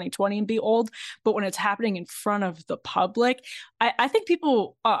back in 2020 and be old. But when it's happening in front of the public, I think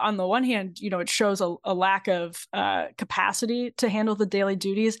people, on the one hand, it shows a lack of capacity to handle the daily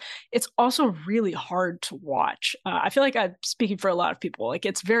duties. It's also really hard to watch. I feel like I'm speaking for a lot of people. Like,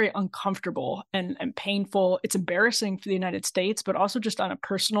 it's very uncomfortable and painful. It's embarrassing for the United States, but also just on a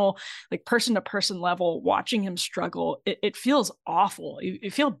personal, like person-to-person level, watching him struggle, it feels awful. You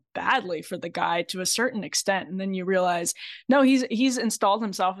feel badly for the guy to a certain extent, and then you realize, no, he's installed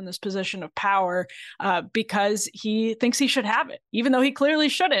himself in this position of power because he thinks he should have it, even though he clearly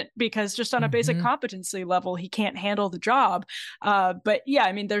shouldn't, because just on a basic competency level, he can't handle the job. But yeah,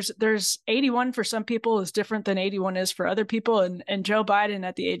 I mean, there's 81 for some people is different than 81 is for other people. And Joe Biden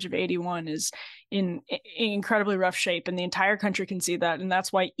at the age of 81 is in incredibly rough shape, and the entire country can see that. And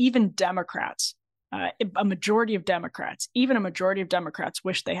that's why even Democrats, a majority of Democrats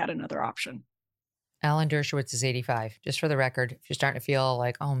wish they had another option. Alan Dershowitz is 85. Just for the record, if you're starting to feel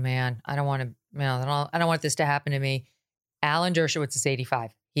like, oh man, I don't want this to happen to me. Alan Dershowitz is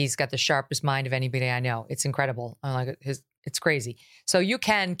 85. He's got the sharpest mind of anybody I know. It's incredible. It's crazy. So you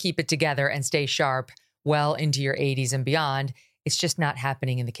can keep it together and stay sharp well into your 80s and beyond. It's just not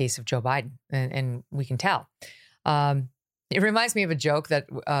happening in the case of Joe Biden, and we can tell. It reminds me of a joke that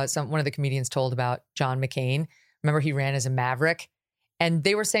one of the comedians told about John McCain. Remember, he ran as a maverick, and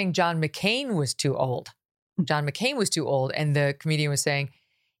they were saying John McCain was too old. John McCain was too old, and the comedian was saying,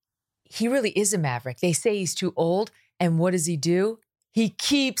 he really is a maverick. They say he's too old. And what does he do? He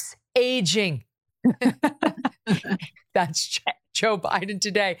keeps aging. That's Joe Biden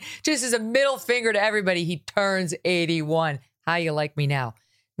today. Just as a middle finger to everybody, he turns 81. How you like me now?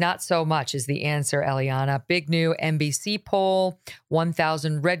 Not so much is the answer, Eliana. Big new NBC poll,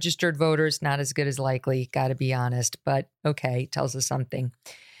 1,000 registered voters. Not as good as likely, got to be honest. But okay, tells us something.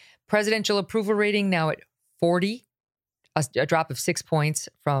 Presidential approval rating now at 40, a drop of 6 points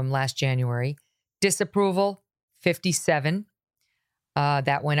from last January. Disapproval, 57.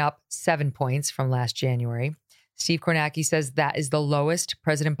 That went up 7 points from last January. Steve Kornacki says that is the lowest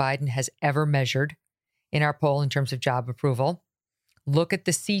President Biden has ever measured in our poll in terms of job approval. Look at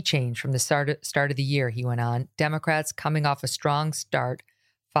the sea change from the start of the year, he went on. Democrats coming off a strong start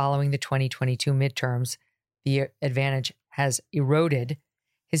following the 2022 midterms. The advantage has eroded.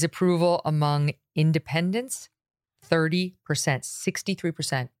 His approval among independents, 30%,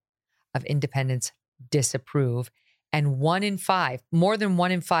 63% of independents disapprove, and more than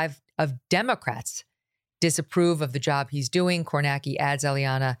 1 in 5 of Democrats disapprove of the job he's doing. Kornacki adds,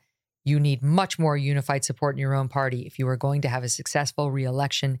 Eliana, you need much more unified support in your own party if you are going to have a successful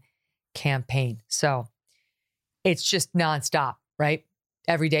re-election campaign. So it's just nonstop, right?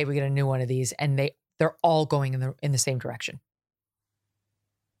 Every day we get a new one of these, and they're all going in the same direction.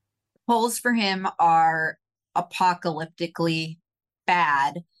 Polls for him are apocalyptically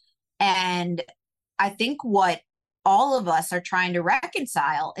bad, and I think what all of us are trying to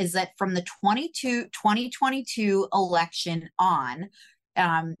reconcile is that from the 2022 election on,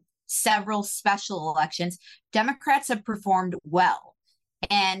 several special elections, Democrats have performed well.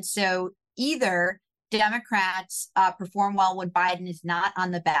 And so either Democrats perform well when Biden is not on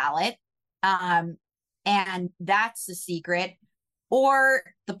the ballot, and that's the secret, or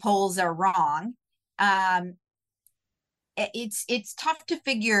the polls are wrong. It's tough to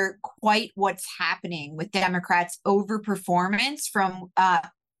figure quite what's happening with Democrats' overperformance from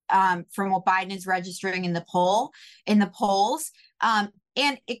what Biden is registering in the polls.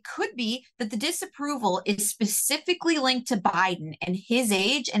 And it could be that the disapproval is specifically linked to Biden and his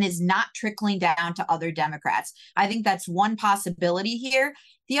age and is not trickling down to other Democrats. I think that's one possibility here.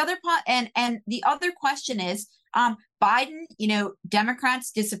 The other and the other question is, Biden,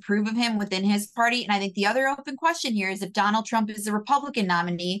 Democrats disapprove of him within his party. And I think the other open question here is if Donald Trump is the Republican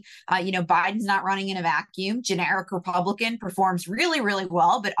nominee, Biden's not running in a vacuum. Generic Republican performs really, really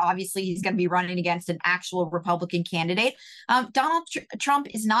well, but obviously he's going to be running against an actual Republican candidate. Donald Trump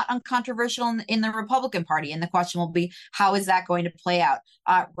is not uncontroversial in the Republican Party. And the question will be, how is that going to play out?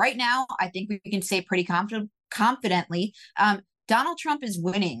 Right now, I think we can say pretty confidently, Donald Trump is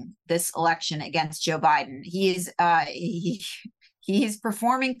winning this election against Joe Biden. He is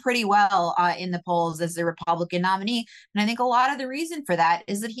performing pretty well in the polls as the Republican nominee. And I think a lot of the reason for that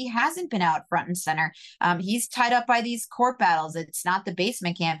is that he hasn't been out front and center. He's tied up by these court battles. It's not the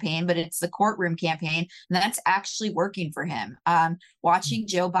basement campaign, but it's the courtroom campaign. And that's actually working for him. Watching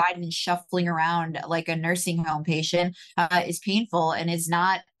Joe Biden shuffling around like a nursing home patient is painful and is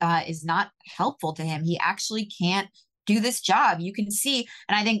not helpful to him. He actually can't do this job. You can see,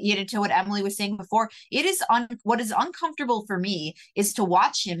 and I think, to what Emily was saying before, it is what is uncomfortable for me is to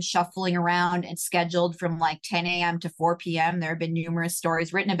watch him shuffling around and scheduled from like 10 a.m. to 4 p.m. There have been numerous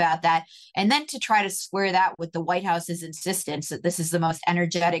stories written about that. And then to try to square that with the White House's insistence that this is the most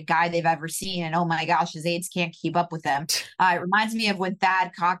energetic guy they've ever seen. And oh my gosh, his aides can't keep up with him. It reminds me of when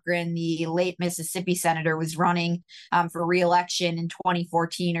Thad Cochran, the late Mississippi senator, was running for re-election in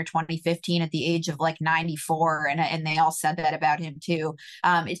 2014 or 2015 at the age of like 94. And they all said that about him too.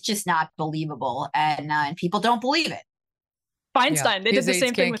 It's just not believable. And people don't believe it. Feinstein, they did the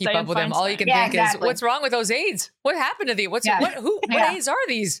same thing with Dianne Feinstein. All you can think is, what's wrong with those aides? What happened to these? What aides are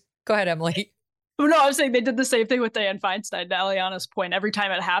these? Go ahead, Emily. No, I was saying they did the same thing with Dianne Feinstein. To Eliana's point, every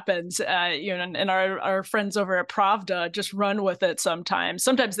time it happens, and our friends over at Pravda just run with it sometimes.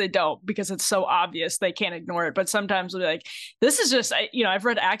 Sometimes they don't because it's so obvious they can't ignore it. But sometimes they're like, this is just, I've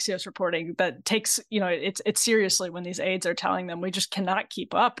read Axios reporting that takes, it's seriously when these aides are telling them we just cannot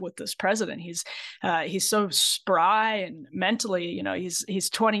keep up with this president. He's so spry and mentally, he's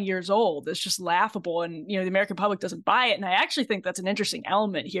 20 years old. It's just laughable. And, the American public doesn't buy it. And I actually think that's an interesting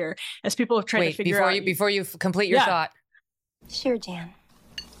element here as people have tried to figure out. Before you complete your thought. Sure, Jan.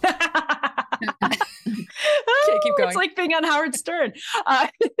 Okay, keep going. It's like being on Howard Stern.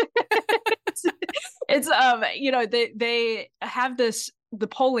 They have the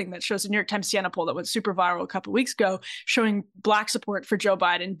polling that shows the New York Times Siena poll that went super viral a couple of weeks ago, showing Black support for Joe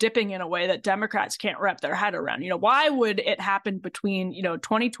Biden dipping in a way that Democrats can't wrap their head around. Why would it happen between,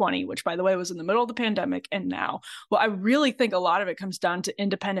 2020, which by the way was in the middle of the pandemic, and now? Well, I really think a lot of it comes down to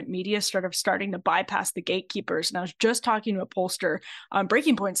independent media starting to bypass the gatekeepers. And I was just talking to a pollster on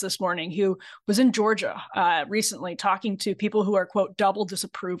Breaking Points this morning who was in Georgia recently talking to people who are, quote, double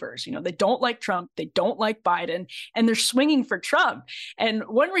disapprovers. They don't like Trump, they don't like Biden, and they're swinging for Trump. And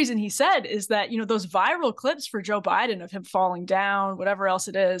one reason he said is that, those viral clips for Joe Biden of him falling down, whatever else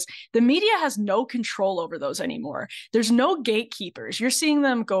it is, the media has no control over those anymore. There's no gatekeepers. You're seeing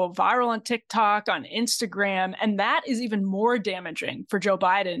them go viral on TikTok, on Instagram, and that is even more damaging for Joe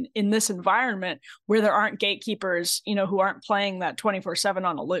Biden in this environment where there aren't gatekeepers, who aren't playing that 24/7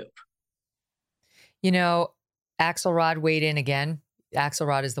 on a loop. Axelrod weighed in again.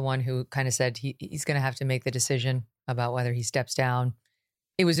 Axelrod is the one who kind of said he's going to have to make the decision about whether he steps down.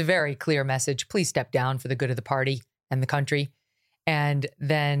 It was a very clear message. Please step down for the good of the party and the country. And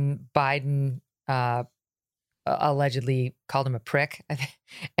then Biden allegedly called him a prick.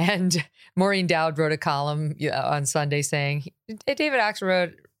 And Maureen Dowd wrote a column on Sunday saying, David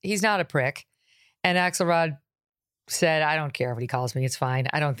Axelrod, he's not a prick. And Axelrod said, I don't care what he calls me. It's fine.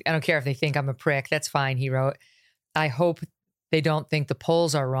 I don't care if they think I'm a prick. That's fine. He wrote, I hope they don't think the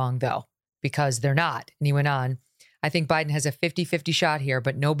polls are wrong, though, because they're not. And he went on, I think Biden has a 50-50 shot here,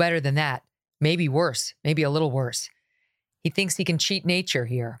 but no better than that. Maybe worse, maybe a little worse. He thinks he can cheat nature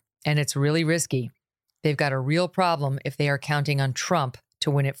here, and it's really risky. They've got a real problem if they are counting on Trump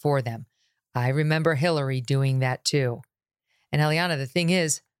to win it for them. I remember Hillary doing that too. And Eliana, the thing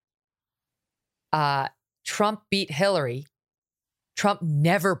is, Trump beat Hillary. Trump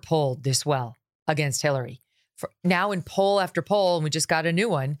never polled this well against Hillary. Now in poll after poll, and we just got a new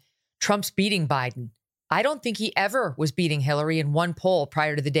one, Trump's beating Biden. I don't think he ever was beating Hillary in one poll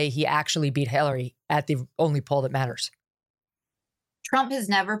prior to the day he actually beat Hillary at the only poll that matters. Trump has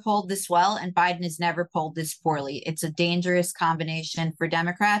never polled this well, and Biden has never polled this poorly. It's a dangerous combination for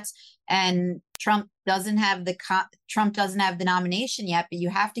Democrats, and Trump doesn't have the nomination yet. But you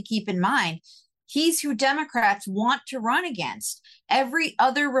have to keep in mind, he's who Democrats want to run against. Every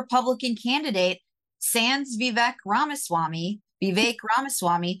other Republican candidate, sans Vivek Ramaswamy,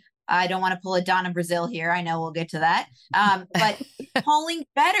 I don't want to pull a Donna Brazile here. I know we'll get to that. But polling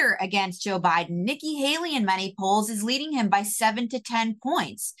better against Joe Biden. Nikki Haley in many polls is leading him by 7 to 10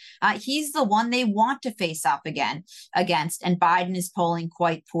 points. He's the one they want to face off against, and Biden is polling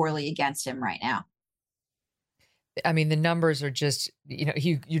quite poorly against him right now. I mean, the numbers are just,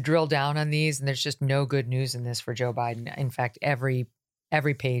 you drill down on these and there's just no good news in this for Joe Biden. In fact, every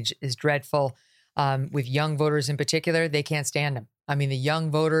page is dreadful. With young voters in particular, they can't stand him. I mean, the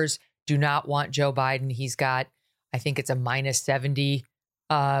young voters do not want Joe Biden. He's got, I think it's a -70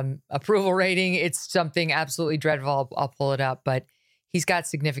 approval rating. It's something absolutely dreadful. I'll pull it up, but he's got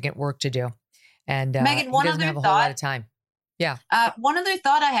significant work to do. And Megan, he doesn't have a whole lot of time. Yeah. One other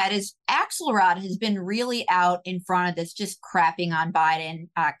thought I had is Axelrod has been really out in front of this, just crapping on Biden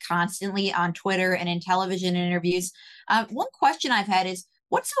constantly on Twitter and in television interviews. One question I've had is,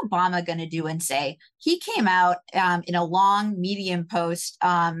 what's Obama going to do and say? He came out in a long Medium post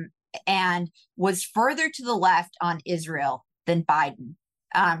and was further to the left on Israel than Biden.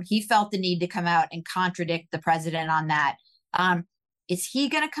 He felt the need to come out and contradict the president on that. Is he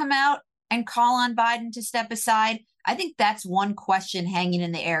going to come out and call on Biden to step aside? I think that's one question hanging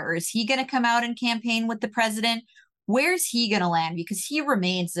in the air. Or is he going to come out and campaign with the president? Where's he going to land? Because he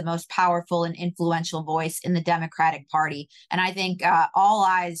remains the most powerful and influential voice in the Democratic Party. And I think all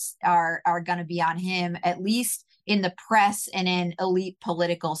eyes are going to be on him, at least in the press and in elite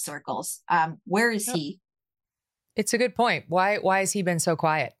political circles. Where is he? It's a good point. Why has he been so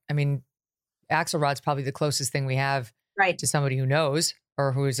quiet? I mean, Axelrod's probably the closest thing we have to somebody who knows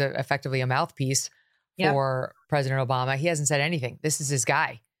or who is effectively a mouthpiece for President Obama. He hasn't said anything. This is his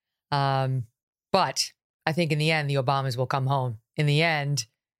guy. But I think in the end, the Obamas will come home. In the end,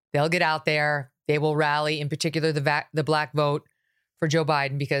 they'll get out there. They will rally, in particular, the black vote for Joe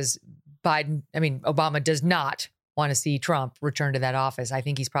Biden, because Obama does not want to see Trump return to that office. I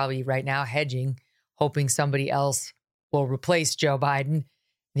think he's probably right now hedging, hoping somebody else will replace Joe Biden.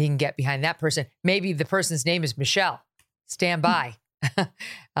 And he can get behind that person. Maybe the person's name is Michelle. Stand by.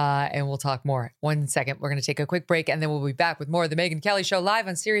 And we'll talk more. 1 second. We're going to take a quick break, and then we'll be back with more of the Megyn Kelly Show live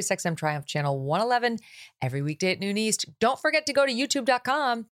on SiriusXM Triumph Channel 111 every weekday at noon East. Don't forget to go to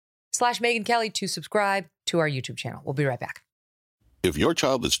youtube.com/Megyn Kelly to subscribe to our YouTube channel. We'll be right back. If your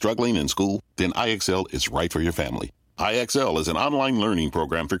child is struggling in school, then IXL is right for your family. IXL is an online learning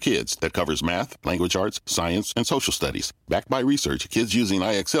program for kids that covers math, language arts, science, and social studies. Backed by research, kids using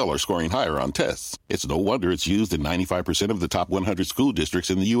IXL are scoring higher on tests. It's no wonder it's used in 95% of the top 100 school districts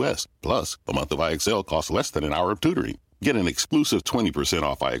in the U.S. Plus, a month of IXL costs less than an hour of tutoring. Get an exclusive 20%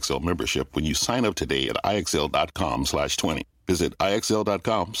 off IXL membership when you sign up today at IXL.com/20. Visit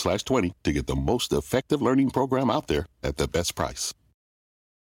IXL.com/20 to get the most effective learning program out there at the best price.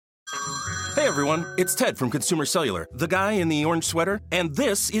 Hey everyone, it's Ted from Consumer Cellular, the guy in the orange sweater, and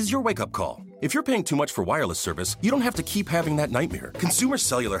this is your wake-up call. If you're paying too much for wireless service, you don't have to keep having that nightmare. Consumer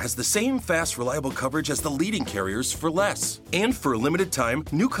Cellular has the same fast, reliable coverage as the leading carriers for less. And for a limited time,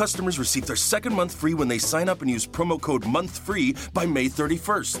 new customers receive their second month free when they sign up and use promo code MONTHFREE by May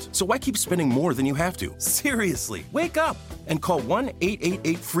 31st. So why keep spending more than you have to? Seriously, wake up and call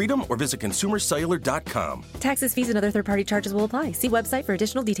 1-888-FREEDOM or visit consumercellular.com. Taxes, fees, and other third-party charges will apply. See website for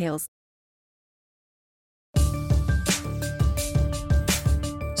additional details.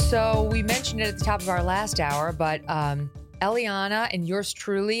 So we mentioned it at the top of our last hour, but Eliana and yours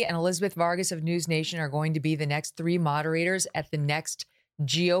truly and Elizabeth Vargas of News Nation are going to be the next three moderators at the next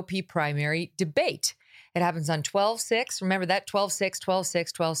GOP primary debate. It happens on 12/6. Remember that? 12/6,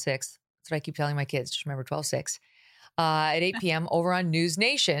 12/6, 12/6. That's what I keep telling my kids. Just remember 12/6 at 8 p.m. over on News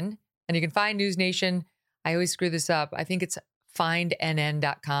Nation. And you can find News Nation. I always screw this up. I think it's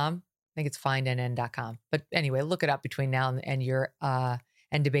findnn.com. I think it's findnn.com. But anyway, look it up between now and your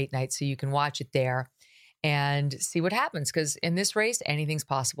and debate night so you can watch it there and see what happens. Because in this race, anything's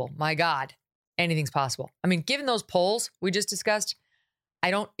possible. My God, anything's possible. I mean, given those polls we just discussed,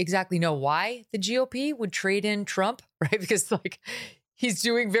 I don't exactly know why the GOP would trade in Trump, right? Because he's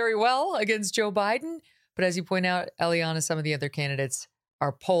doing very well against Joe Biden. But as you point out, Eliana, some of the other candidates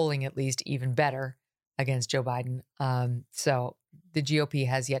are polling at least even better against Joe Biden. So the GOP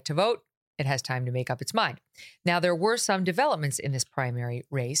has yet to vote. It has time to make up its mind. Now, there were some developments in this primary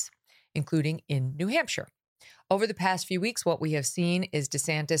race, including in New Hampshire. Over the past few weeks, what we have seen is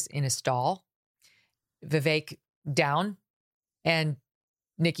DeSantis in a stall, Vivek down, and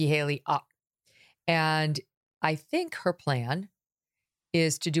Nikki Haley up. And I think her plan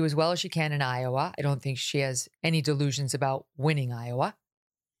is to do as well as she can in Iowa. I don't think she has any delusions about winning Iowa.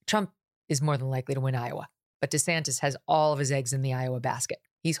 Trump is more than likely to win Iowa, but DeSantis has all of his eggs in the Iowa basket.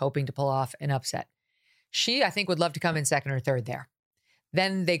 He's hoping to pull off an upset. She, I think, would love to come in second or third there.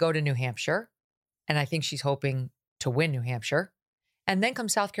 Then they go to New Hampshire, and I think she's hoping to win New Hampshire. And then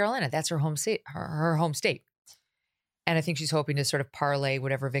comes South Carolina. That's her home state, her home state. And I think she's hoping to sort of parlay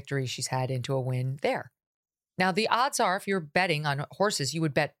whatever victory she's had into a win there. Now, the odds are, if you're betting on horses, you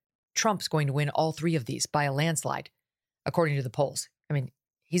would bet Trump's going to win all three of these by a landslide, according to the polls. I mean,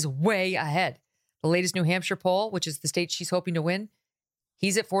 he's way ahead. The latest New Hampshire poll, which is the state she's hoping to win,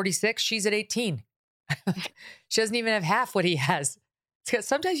 he's at 46. She's at 18. She doesn't even have half what he has.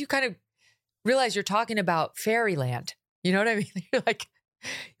 Sometimes you kind of realize you're talking about fairyland. You know what I mean? You're like,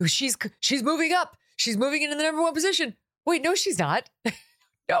 she's moving up. She's moving into the number one position. Wait, no, she's not.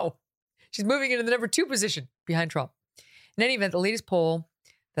 No, she's moving into the number two position behind Trump. In any event, the latest poll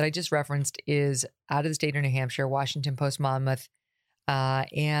that I just referenced is out of the state of New Hampshire, Washington Post Monmouth.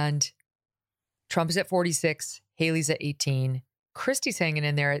 And Trump is at 46. Haley's at 18. Christie's hanging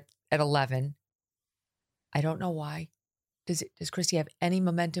in there at 11. I don't know why. Does Christie have any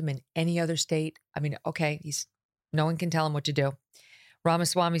momentum in any other state? I mean, okay, no one can tell him what to do.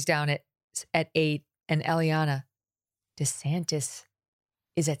 Ramaswamy's down at 8, and Eliana, DeSantis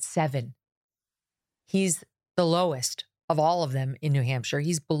is at 7. He's the lowest of all of them in New Hampshire.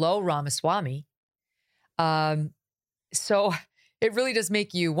 He's below Ramaswamy. So it really does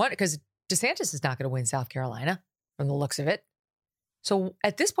make you wonder, because DeSantis is not going to win South Carolina from the looks of it. So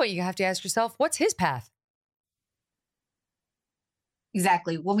at this point, you have to ask yourself, what's his path?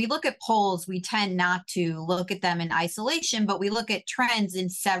 Exactly. When we look at polls, we tend not to look at them in isolation, but we look at trends in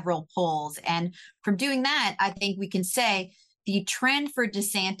several polls. And from doing that, I think we can say the trend for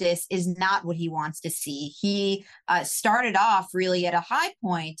DeSantis is not what he wants to see. He started off really at a high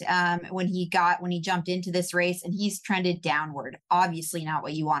point when he jumped into this race, and he's trended downward. Obviously not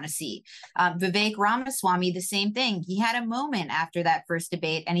what you want to see. Vivek Ramaswamy, the same thing. He had a moment after that first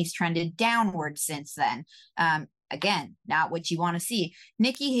debate, and he's trended downward since then. Again, not what you want to see.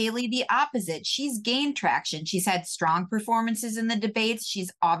 Nikki Haley, the opposite. She's gained traction. She's had strong performances in the debates. She's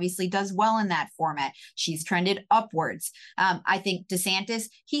obviously does well in that format. She's trended upwards. I think DeSantis,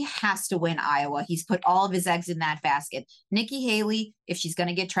 he has to win Iowa. He's put all of his eggs in that basket. Nikki Haley, if she's going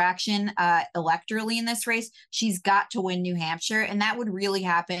to get traction electorally in this race, she's got to win New Hampshire. And that would really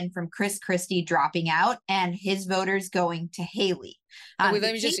happen from Chris Christie dropping out and his voters going to Haley. Wait,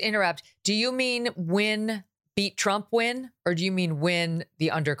 let me just interrupt. Do you mean beat Trump win, or do you mean win the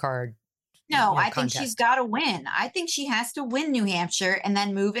undercard? No, I think contest? she's got to win. I think she has to win New Hampshire and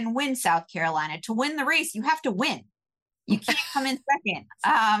then move and win South Carolina. To win the race, you have to win. You can't come in second.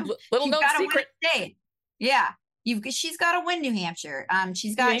 Little known secret. State. Yeah, she's got to win New Hampshire.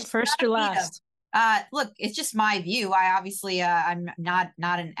 She's got first or last. Look, it's just my view. I obviously, I'm not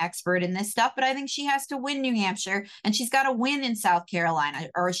an expert in this stuff, but I think she has to win New Hampshire, and she's got to win in South Carolina,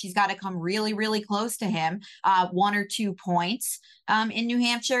 or she's got to come really, really close to him, 1 or 2 points in New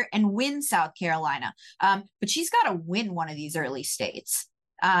Hampshire, and win South Carolina. But she's got to win one of these early states,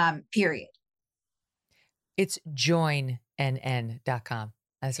 period. It's joinnn.com.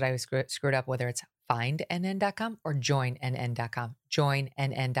 That's what I was screwed up, whether it's findnn.com or joinnn.com.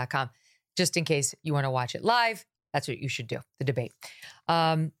 Joinnn.com. Just in case you want to watch it live, that's what you should do, the debate.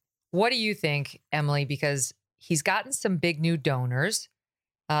 What do you think, Emily? Because he's gotten some big new donors.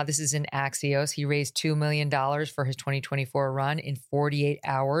 This is in Axios. He raised $2 million for his 2024 run in 48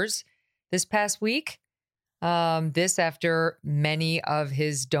 hours this past week. This after many of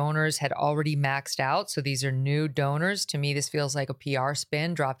his donors had already maxed out. So these are new donors. To me, this feels like a PR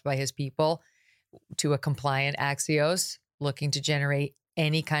spin dropped by his people to a compliant Axios looking to generate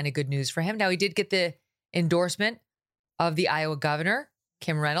any kind of good news for him. Now, he did get the endorsement of the Iowa governor,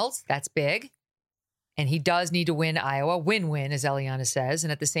 Kim Reynolds. That's big. And he does need to win Iowa, win-win, as Eliana says.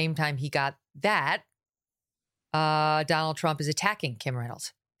 And at the same time he got that, Donald Trump is attacking Kim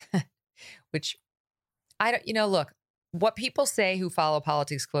Reynolds, which look, what people say who follow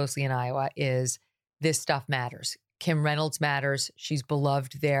politics closely in Iowa is this stuff matters. Kim Reynolds matters. She's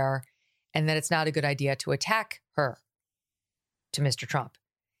beloved there. And that it's not a good idea to attack her, to Mr. Trump.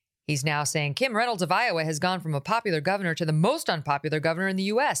 He's now saying Kim Reynolds of Iowa has gone from a popular governor to the most unpopular governor in the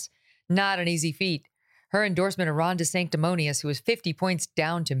U.S. Not an easy feat. Her endorsement of Ron DeSanctimonious, who is 50 points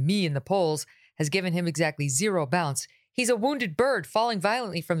down to me in the polls, has given him exactly 0 bounce. He's a wounded bird falling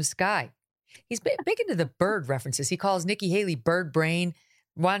violently from the sky. He's big into the bird references. He calls Nikki Haley bird brain.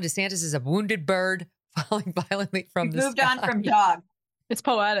 Ron DeSantis is a wounded bird falling violently from the sky. Moved on from dog. It's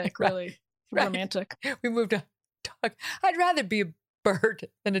poetic, really. Right. Romantic. We moved on. Dog. I'd rather be a bird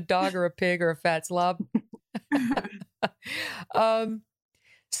than a dog or a pig or a fat slob.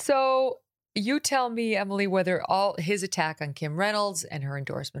 So you tell me, Emily, whether all his attack on Kim Reynolds and her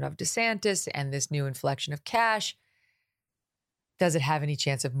endorsement of DeSantis and this new inflection of cash, does it have any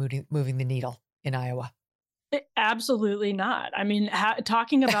chance of moving the needle in Iowa? Absolutely not. I mean,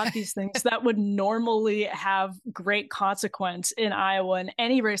 talking about these things that would normally have great consequence in Iowa and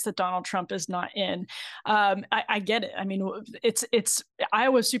any race that Donald Trump is not in. I get it. I mean, it's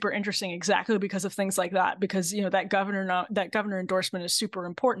Iowa's super interesting exactly because of things like that, because, that governor endorsement is super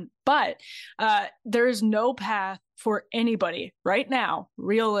important. But there is no path for anybody right now,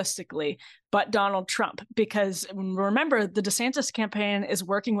 realistically, but Donald Trump. Because remember, the DeSantis campaign is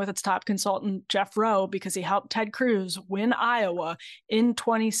working with its top consultant, Jeff Rowe, because he helped Ted Cruz win Iowa in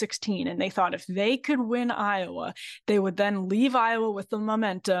 2016. And they thought if they could win Iowa, they would then leave Iowa with the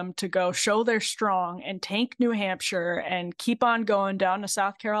momentum to go show they're strong and tank New Hampshire and keep on going down to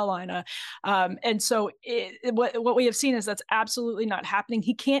South Carolina. And so what we have seen is that's absolutely not happening.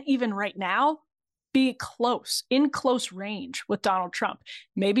 He can't even right now be in close range with Donald Trump.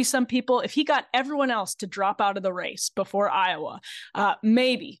 Maybe some people, if he got everyone else to drop out of the race before Iowa,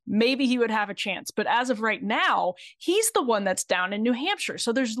 maybe he would have a chance. But as of right now, he's the one that's down in New Hampshire.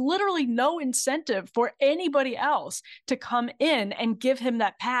 So there's literally no incentive for anybody else to come in and give him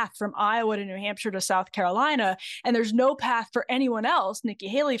that path from Iowa to New Hampshire to South Carolina. And there's no path for anyone else. Nikki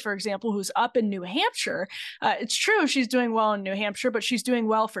Haley, for example, who's up in New Hampshire. It's true she's doing well in New Hampshire, but she's doing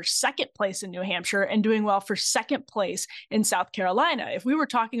well for second place in New Hampshire and doing well for second place in South Carolina. If we were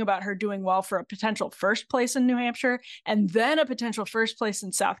talking about her doing well for a potential first place in New Hampshire and then a potential first place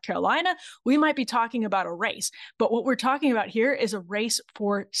in South Carolina, we might be talking about a race. But what we're talking about here is a race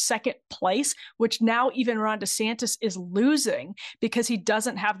for second place, which now even Ron DeSantis is losing because he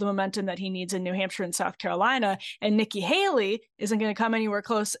doesn't have the momentum that he needs in New Hampshire and South Carolina. And Nikki Haley isn't going to come anywhere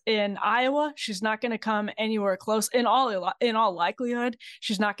close in Iowa. She's not going to come anywhere close in all likelihood.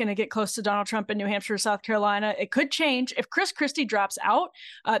 She's not going to get close to Donald Trump in New Hampshire, South Carolina. It could change. If Chris Christie drops out,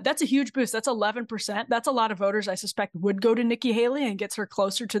 that's a huge boost. That's 11%. That's a lot of voters I suspect would go to Nikki Haley and gets her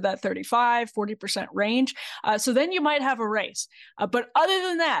closer to that 35-40% range. So then you might have a race. But other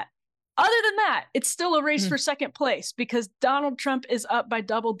than that, it's still a race for second place because Donald Trump is up by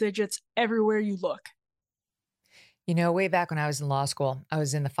double digits everywhere you look. You know, way back when I was in law school, I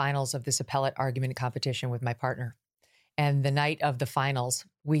was in the finals of this appellate argument competition with my partner. And the night of the finals,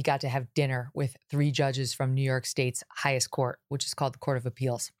 we got to have dinner with 3 judges from New York State's highest court, which is called the Court of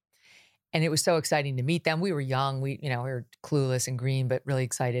Appeals. And it was so exciting to meet them. We were young, we were clueless and green, but really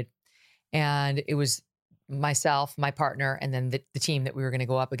excited. And it was myself, my partner, and then the team that we were going to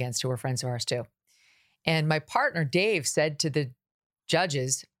go up against, who were friends of ours too. And my partner, Dave, said to the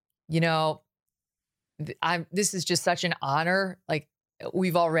judges, this is just such an honor. Like,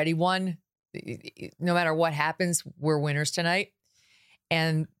 we've already won. No matter what happens, we're winners tonight.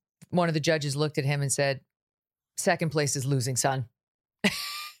 And one of the judges looked at him and said, "Second place is losing, son."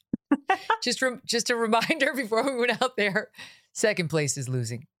 just a reminder before we went out there. Second place is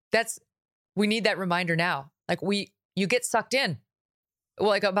losing. We need that reminder now. Like, you get sucked in.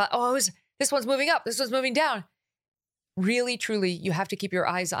 Like, about, this one's moving up, this one's moving down. Really, truly, you have to keep your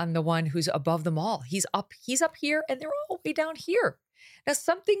eyes on the one who's above them all. He's up here, and they're all the way down here. Now,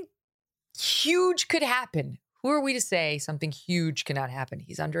 something huge could happen. Who are we to say something huge cannot happen?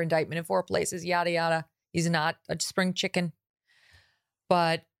 He's under indictment in 4 places, yada, yada. He's not a spring chicken.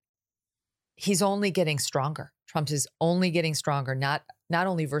 But he's only getting stronger. Trump is only getting stronger, not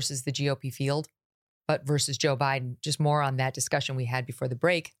only versus the GOP field, but versus Joe Biden. Just more on that discussion we had before the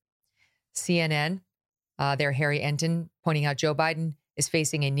break. CNN, their Harry Enton, pointing out Joe Biden is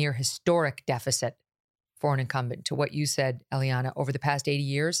facing a near historic deficit for an incumbent. To what you said, Eliana, over the past 80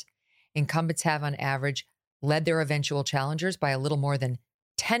 years, incumbents have on average led their eventual challengers by a little more than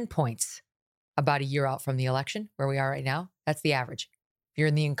 10 points about a year out from the election, where we are right now. That's the average. If you're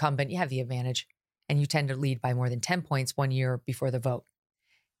in the incumbent, you have the advantage, and you tend to lead by more than 10 points 1 year before the vote.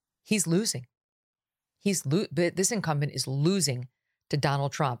 He's losing. This incumbent is losing to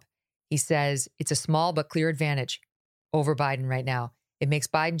Donald Trump. He says it's a small but clear advantage over Biden right now. It makes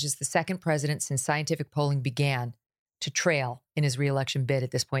Biden just the second president since scientific polling began to trail in his reelection bid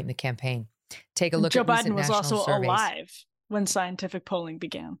at this point in the campaign. Take a look at recent national surveys. Joe Biden was also alive when scientific polling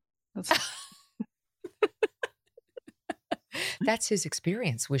began. That's his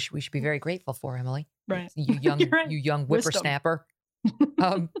experience, which we should be very grateful for, Emily. Right. You young, right. you young whippersnapper.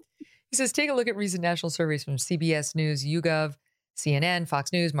 He says, take a look at recent national surveys from CBS News, YouGov, CNN,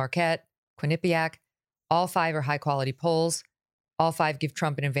 Fox News, Marquette, Quinnipiac. All 5 are high-quality polls. All 5 give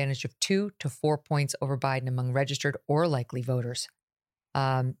Trump an advantage of 2 to 4 points over Biden among registered or likely voters.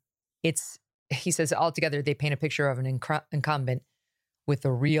 He says, altogether, they paint a picture of an incumbent with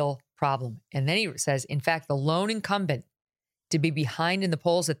a real problem. And then he says, in fact, the lone incumbent to be behind in the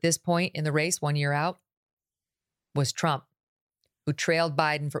polls at this point in the race 1 year out was Trump, who trailed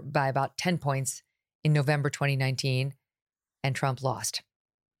Biden by about 10 points in November 2019, and Trump lost.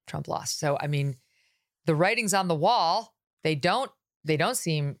 So, I mean, the writing's on the wall. They don't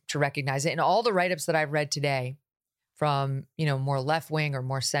seem to recognize it. And all the write-ups that I've read today from, more left-wing or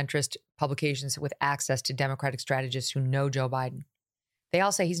more centrist publications with access to Democratic strategists who know Joe Biden, they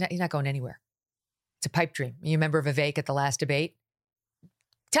all say he's not going anywhere. It's a pipe dream. You remember Vivek at the last debate?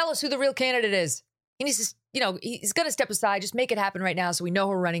 Tell us who the real candidate is. He needs to, he's going to step aside. Just make it happen right now so we know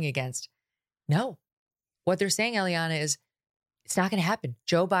who we're running against. No. What they're saying, Eliana, is it's not going to happen.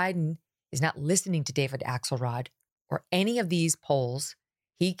 Joe Biden is not listening to David Axelrod or any of these polls.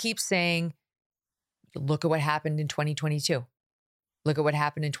 He keeps saying, look at what happened in 2022. Look at what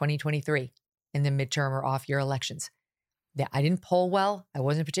happened in 2023 in the midterm or off-year elections. I didn't poll well. I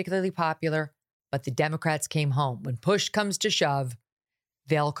wasn't particularly popular. but the Democrats came home. When push comes to shove,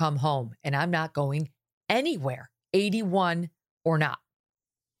 they'll come home. And I'm not going anywhere, 81 or not.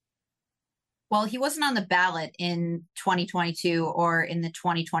 Well, he wasn't on the ballot in 2022 or in the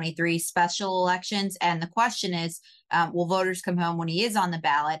 2023 special elections. And the question is, will voters come home when he is on the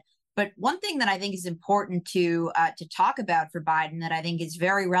ballot? But one thing that I think is important to talk about for Biden that I think is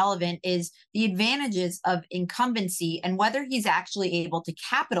very relevant is the advantages of incumbency and whether he's actually able to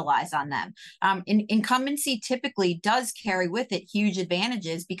capitalize on them. Incumbency typically does carry with it huge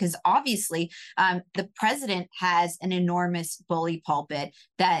advantages because obviously the president has an enormous bully pulpit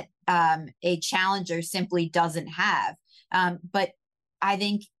that a challenger simply doesn't have. But I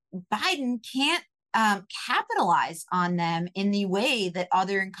think Biden can't capitalize on them in the way that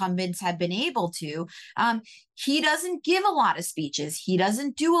other incumbents have been able to. He doesn't give a lot of speeches. He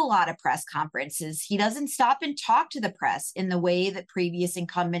doesn't do a lot of press conferences. He doesn't stop and talk to the press in the way that previous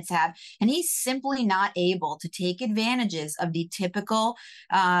incumbents have. And he's simply not able to take advantages of the typical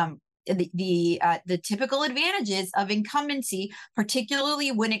the typical advantages of incumbency,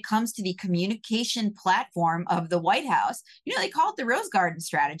 particularly when it comes to the communication platform of the White House. You know, they call it the Rose Garden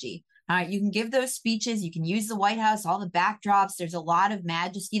strategy. You can give those speeches. You can use the White House, all the backdrops. There's a lot of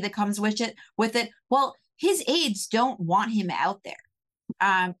majesty that comes with it. Well, his aides don't want him out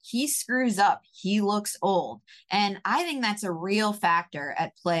there. He screws up. He looks old. And I think that's a real factor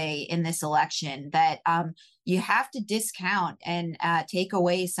at play in this election that you have to discount and take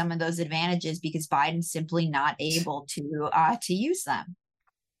away some of those advantages because Biden's simply not able to use them.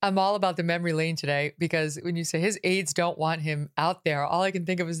 I'm all about the memory lane today because when you say his aides don't want him out there, all I can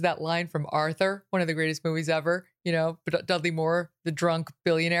think of is that line from Arthur, one of the greatest movies ever, you know, Dudley Moore, the drunk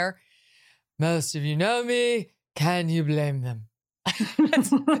billionaire. Most of you know me. Can you blame them?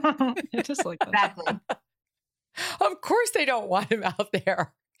 Just like that. Exactly. Of course they don't want him out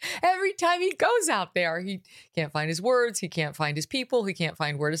there. Every time he goes out there, he can't find his words. He can't find his people. He can't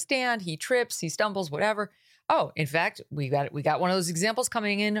find where to stand. He trips, he stumbles, whatever. Oh, in fact, we got one of those examples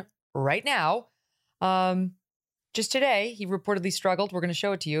coming in right now. Just today, he reportedly struggled. We're going to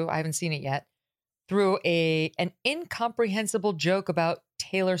show it to you. I haven't seen it yet. Through an incomprehensible joke about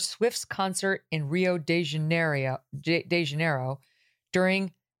Taylor Swift's concert in Rio de Janeiro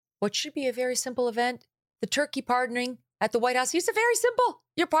during what should be a very simple event, the turkey pardoning at the White House. He's a very simple.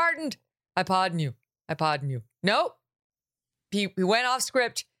 You're pardoned. I pardon you. I pardon you. Nope. He went off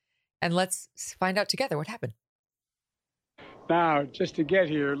script. And let's find out together what happened. Now, just to get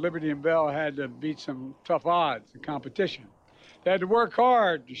here, Liberty and Bell had to beat some tough odds in competition. They had to work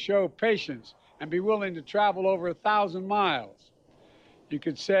hard to show patience and be willing to travel over 1,000 miles. You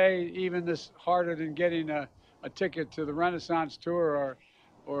could say even this harder than getting a ticket to the Renaissance tour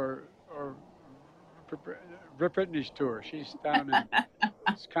or Britney's tour. She's down in,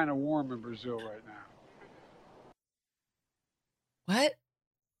 it's kind of warm in Brazil right now. What?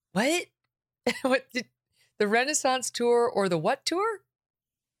 What did the Renaissance tour or the what tour?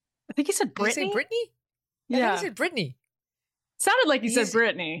 I think he said Britney. Did he say Britney? Yeah. I think he said Britney. Sounded like he said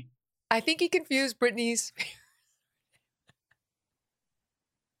Britney. I think he confused Britney's.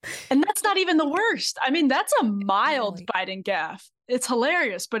 And that's not even the worst. I mean, that's a mild Biden gaffe. It's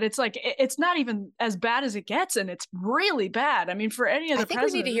hilarious, but it's like, it's not even as bad as it gets. And it's really bad. I mean, for any of the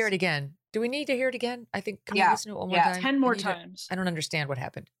presidents. We need to hear it again. Do we need to hear it again? I think, can we listen to it one more time? 10 more times. I don't understand what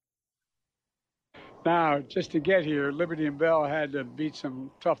happened. Now, just to get here, Liberty and Bell had to beat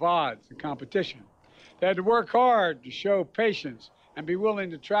some tough odds in competition. They had to work hard to show patience and be willing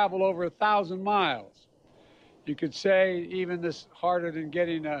to travel over 1,000 miles. You could say even this harder than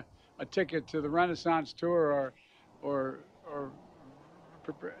getting a ticket to the Renaissance tour or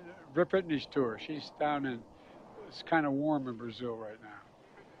Britney's tour. She's down in, it's kind of warm in Brazil right now.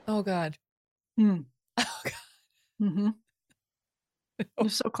 Oh, God. Oh, God. Mm-hmm. You're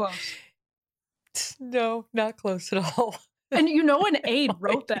so close. No, not close at all. And you know, an aide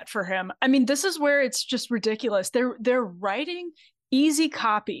wrote that for him. I mean, this is where it's just ridiculous. They're writing easy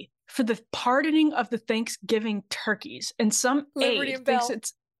copy for the pardoning of the Thanksgiving turkeys. And some aide thinks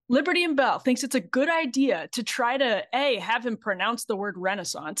it's Liberty and Bell thinks it's a good idea to try to A, have him pronounce the word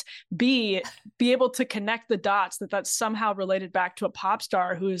Renaissance, B, be able to connect the dots that's somehow related back to a pop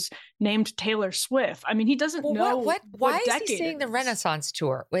star who's named Taylor Swift. I mean, he doesn't know what why decade is he saying the Renaissance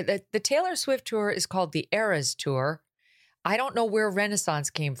tour? The Taylor Swift tour is called the Eras tour. I don't know where Renaissance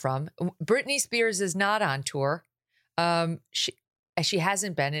came from. Britney Spears is not on tour. She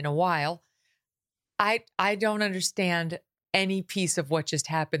hasn't been in a while. I don't understand any piece of what just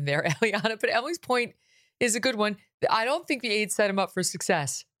happened there, Eliana. But Emily's point is a good one. I don't think the aides set him up for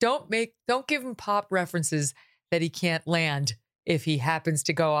success. Don't give him pop references that he can't land if he happens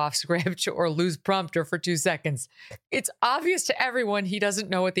to go off script or lose prompter for 2 seconds. It's obvious to everyone he doesn't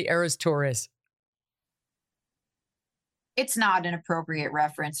know what the Eras Tour is. It's not an appropriate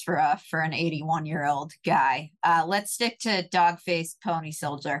reference for an 81-year-old guy. Let's stick to Dog-Faced Pony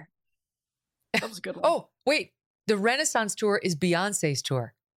Soldier. That was a good one. Oh, wait. The Renaissance Tour is Beyonce's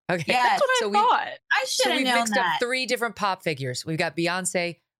tour. Okay. Yes. That's what I thought. I should have known mixed that. up 3 different pop figures. We've got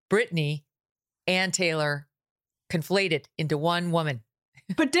Beyonce, Britney, and Taylor conflated into one woman.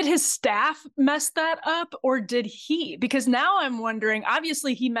 But did his staff mess that up, or did he? Because now I'm wondering,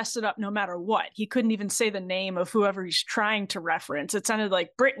 obviously he messed it up no matter what. He couldn't even say the name of whoever he's trying to reference. It sounded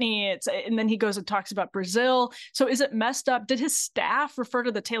like Britney, and then he goes and talks about Brazil. So is it messed up? Did his staff refer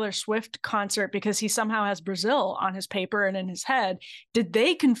to the Taylor Swift concert because he somehow has Brazil on his paper and in his head? Did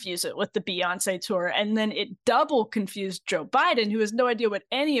they confuse it with the Beyonce tour? And then it double confused Joe Biden, who has no idea what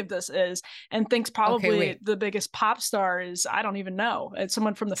any of this is and thinks probably the biggest pop star is, I don't even know. It's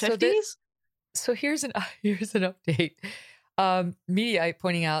someone from the 50s? So here's an update. Media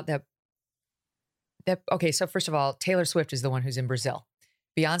pointing out that okay, so first of all, Taylor Swift is the one who's in Brazil.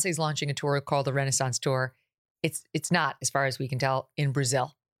 Beyonce's launching a tour called the Renaissance Tour. It's not, as far as we can tell, in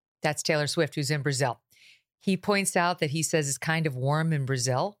Brazil. That's Taylor Swift who's in Brazil. He points out that he says it's kind of warm in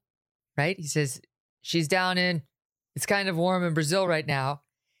Brazil, right? He says it's kind of warm in Brazil right now.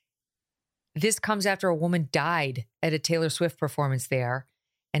 This comes after a woman died at a Taylor Swift performance there,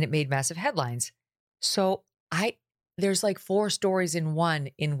 and it made massive headlines. So there's like 4 stories in one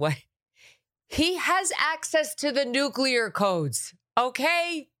in what he has access to the nuclear codes.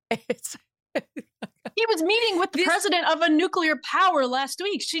 Okay. He was meeting with the president of a nuclear power last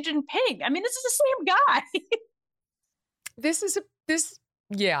week, Xi Jinping. I mean, this is the same guy.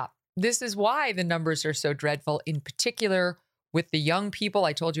 This is why the numbers are so dreadful, in particular with the young people.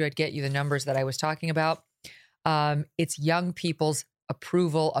 I told you I'd get you the numbers that I was talking about. It's young people's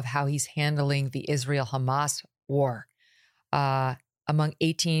approval of how he's handling the Israel-Hamas war. Among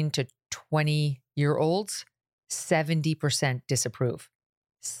 18 to 20-year-olds, 70% disapprove.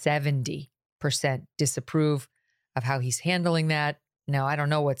 70% disapprove of how he's handling that. Now, I don't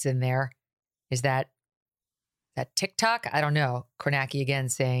know what's in there. Is that TikTok? I don't know. Kornacki again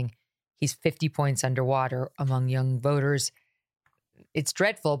saying he's 50 points underwater among young voters. It's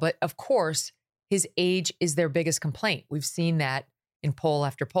dreadful, but of course, his age is their biggest complaint. We've seen that in poll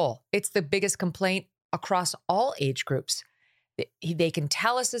after poll. It's the biggest complaint across all age groups. They can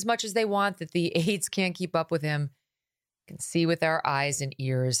tell us as much as they want that the aides can't keep up with him. We can see with our eyes and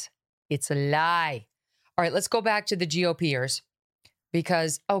ears. It's a lie. All right, let's go back to the GOPers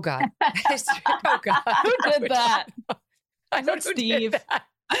because, oh God. Oh God. Who did that? I don't know. Steve.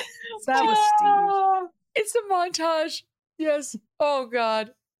 That was Steve. It's a montage. Yes. Oh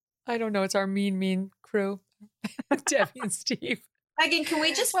God. I don't know. It's our mean crew. Debbie and Steve. Megan, can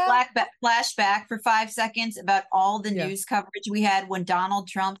we just flash back for 5 seconds about all the news coverage we had when Donald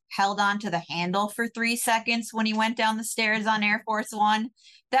Trump held on to the handle for 3 seconds when he went down the stairs on Air Force One?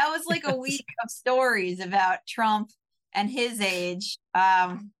 That was like a week of stories about Trump and his age.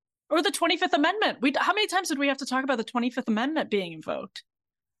 Or the 25th Amendment. How many times did we have to talk about the 25th Amendment being invoked?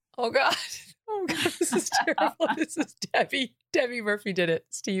 Oh God. Oh God, this is terrible. This is Debbie. Debbie Murphy did it.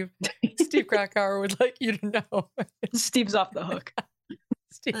 Steve Krakauer would like you to know. Steve's off the hook.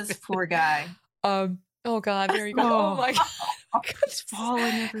 This poor guy. Oh God, there you go. Oh my God. It's falling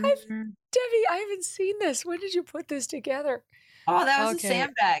everywhere. Debbie, I haven't seen this. When did you put this together? Oh, that was a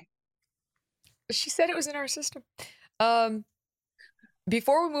sandbag. She said it was in our system.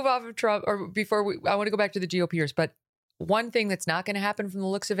 Before we move off of Trump, I want to go back to the GOPers, but one thing that's not going to happen from the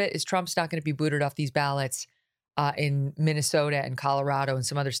looks of it is Trump's not going to be booted off these ballots in Minnesota and Colorado and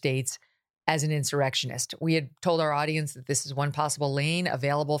some other states as an insurrectionist. We had told our audience that this is one possible lane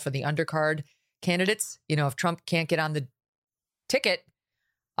available for the undercard candidates. You know, if Trump can't get on the ticket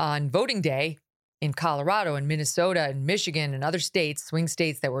on voting day in Colorado and Minnesota and Michigan and other states, swing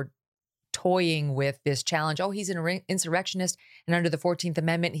states that were toying with this challenge. Oh, he's an insurrectionist, and under the 14th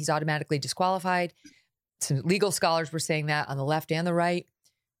Amendment, he's automatically disqualified. Some legal scholars were saying that on the left and the right.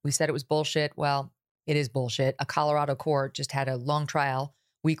 We said it was bullshit. Well, it is bullshit. A Colorado court just had a long trial,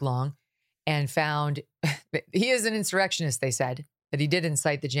 week long, and found that he is an insurrectionist, they said, that he did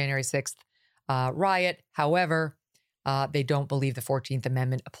incite the January 6th riot. However, they don't believe the 14th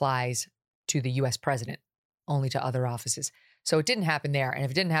Amendment applies to the U.S. president, only to other offices. So it didn't happen there. And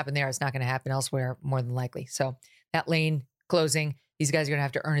if it didn't happen there, it's not going to happen elsewhere, more than likely. So that lane closing, these guys are going to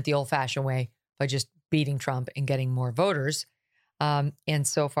have to earn it the old-fashioned way by just beating Trump and getting more voters. And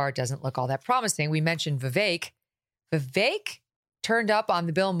so far, it doesn't look all that promising. We mentioned Vivek. Vivek turned up on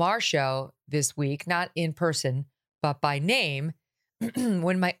the Bill Maher show this week, not in person, but by name.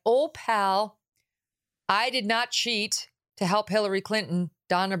 when my old pal, I did not cheat to help Hillary Clinton,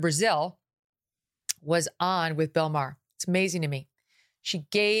 Donna Brazile, was on with Bill Maher. It's amazing to me. She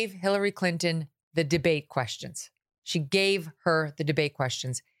gave Hillary Clinton the debate questions. She gave her the debate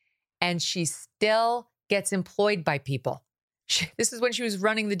questions, and she still gets employed by people. This is when she was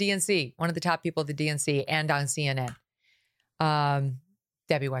running the DNC, one of the top people at the DNC and on CNN.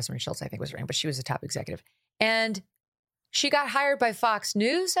 Debbie Wasserman-Schultz, I think, was running, but she was a top executive. And she got hired by Fox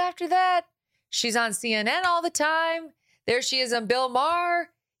News after that. She's on CNN all the time. There she is on Bill Maher.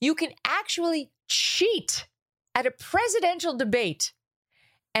 You can actually cheat at a presidential debate.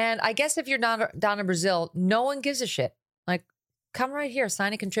 And I guess if you're Donna Brazile, no one gives a shit. Like, come right here,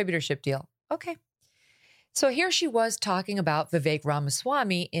 sign a contributorship deal. Okay. So here she was talking about Vivek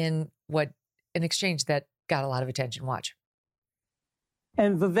Ramaswamy in an exchange that got a lot of attention. Watch.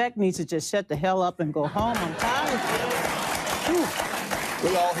 And Vivek needs to just shut the hell up and go home. I'm tired of it.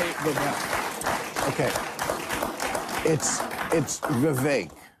 We all hate Vivek. Okay. It's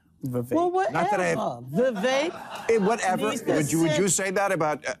Vivek. Vivek. Well, whatever. Not that Vivek. Whatever. Would you say that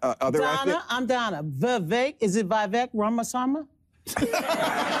about other Donna, I'm Donna. Vivek. Is it Vivek Ramaswamy?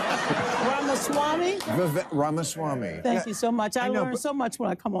 Ramaswamy? Ramaswamy. Thank you so much. I learn so much when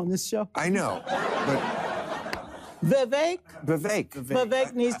I come on this show. I know. But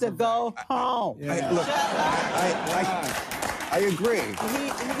Vivek needs to go home. Yeah. I agree. He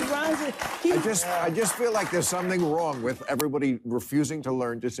runs it. I just feel like there's something wrong with everybody refusing to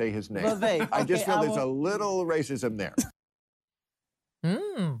learn to say his name. Vivek. I just feel there's a little racism there.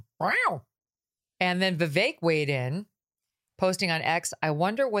 Wow. And then Vivek weighed in, posting on X, I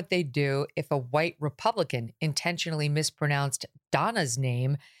wonder what they'd do if a white Republican intentionally mispronounced Donna's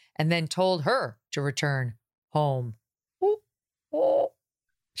name and then told her to return home. Ooh, ooh.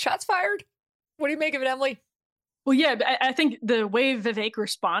 Shots fired. What do you make of it, Emily? Well, yeah, I think the way Vivek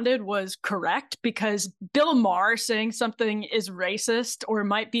responded was correct, because Bill Maher saying something is racist or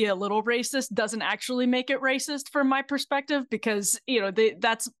might be a little racist doesn't actually make it racist from my perspective, because,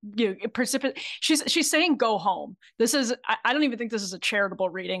 that's, she's saying go home. This is, I don't even think this is a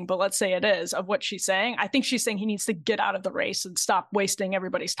charitable reading, but let's say it is, of what she's saying. I think she's saying he needs to get out of the race and stop wasting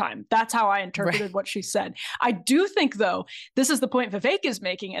everybody's time. That's how I interpreted what she said. I do think, though, this is the point Vivek is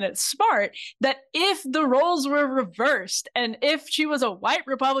making, and it's smart, that if the roles were reversed, and if she was a white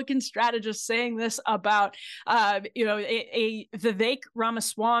Republican strategist saying this about a Vivek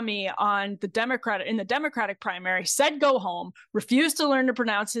Ramaswamy in the Democratic primary, said go home, refused to learn to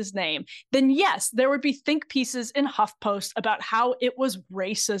pronounce his name, then yes, there would be think pieces in HuffPost about how it was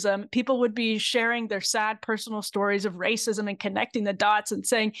racism. People would be sharing their sad personal stories of racism and connecting the dots and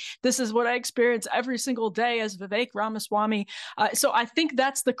saying, this is what I experience every single day as Vivek Ramaswamy. So I think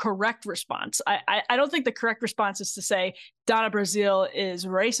that's the correct response. I don't think the correct response is to say Donna Brazile is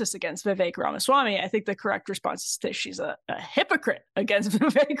racist against Vivek Ramaswamy. I think the correct response is to say she's a hypocrite against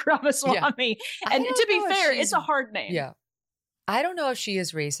Vivek Ramaswamy. Yeah. And to be fair, it's a hard name. Yeah. I don't know if she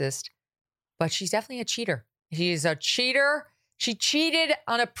is racist, but she's definitely a cheater. She's a cheater. She cheated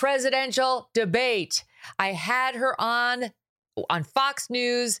on a presidential debate. I had her on Fox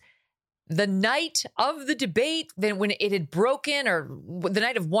News the night of the debate, then when it had broken, or the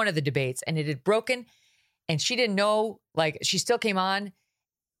night of one of the debates, and it had broken. And she didn't know, she still came on.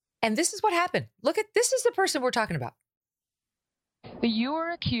 And this is what happened. This is the person we're talking about. You were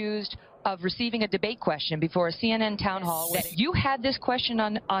accused of receiving a debate question before a CNN town hall. You had this question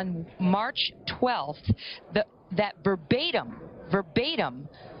on March 12th. That verbatim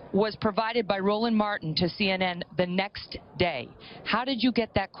was provided by Roland Martin to CNN the next day. How did you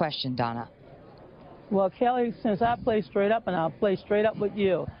get that question, Donna? Well, Kelly, since I play straight up, and I'll play straight up with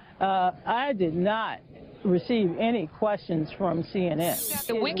you, I did not receive any questions from CNN.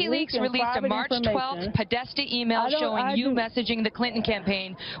 WikiLeaks released a March 12th Podesta email showing you messaging the Clinton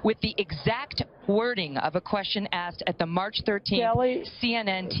campaign with the exact wording of a question asked at the March 13th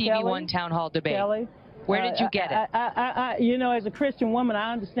CNN TV1 town hall debate. Kelly, where did you get it? As a Christian woman,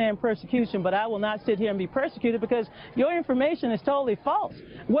 I understand persecution, but I will not sit here and be persecuted because your information is totally false.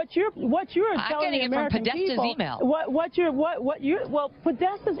 What you're telling the American people, email. Well,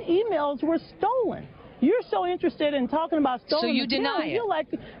 Podesta's emails were stolen. You're so interested in talking about stolen. So you deny it.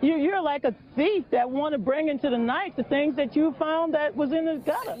 You're like a thief that want to bring into the night the things that you found that was in the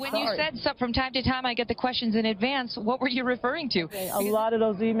gutter. When you said so, from time to time I get the questions in advance, what were you referring to? A lot of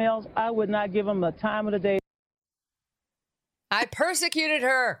those emails, I would not give them the time of the day. I persecuted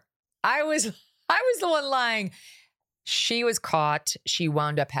her. I was the one lying. She was caught. She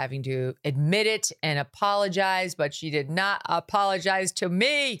wound up having to admit it and apologize, but she did not apologize to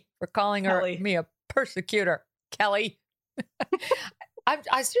me for calling me a persecutor. Kelly.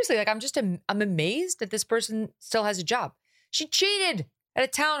 I seriously, like, I'm amazed that this person still has a job. She cheated at a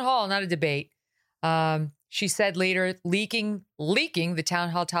town hall, not a debate. She said later, leaking the town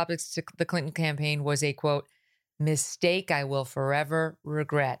hall topics to the Clinton campaign was a, quote, mistake I will forever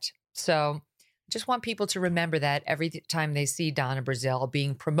regret. So just want people to remember that every time they see Donna Brazile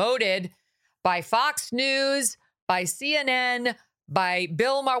being promoted by Fox News, by CNN, by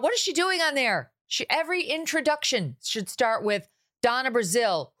Bill Maher. What is she doing on there? Every introduction should start with Donna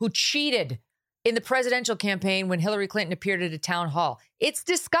Brazile, who cheated in the presidential campaign when Hillary Clinton appeared at a town hall. It's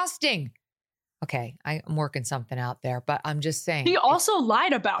disgusting. Okay, I'm working something out there, but I'm just saying. She also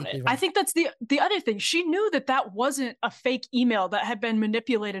lied about it. I think that's the other thing. She knew that wasn't a fake email that had been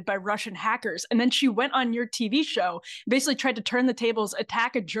manipulated by Russian hackers. And then she went on your TV show, basically tried to turn the tables,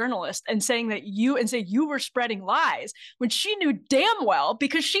 attack a journalist and say you were spreading lies when she knew damn well,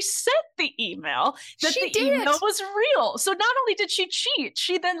 because she sent the email, that email was real. So not only did she cheat,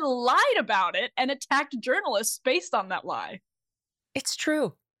 she then lied about it and attacked journalists based on that lie. It's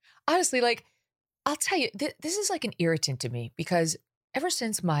true. Honestly, like, I'll tell you, this is like an irritant to me, because ever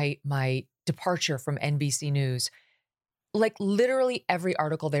since my departure from NBC News, like literally every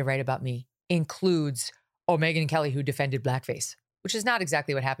article they write about me includes, Megyn Kelly who defended blackface, which is not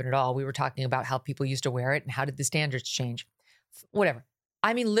exactly what happened at all. We were talking about how people used to wear it and how did the standards change. Whatever.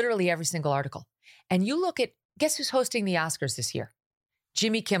 I mean, literally every single article. And you look at, guess who's hosting the Oscars this year?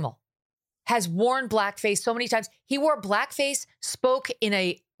 Jimmy Kimmel has worn blackface so many times. He wore blackface, spoke in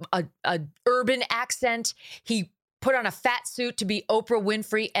a urban accent. He put on a fat suit to be Oprah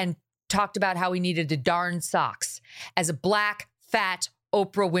Winfrey and talked about how he needed to darn socks as a black, fat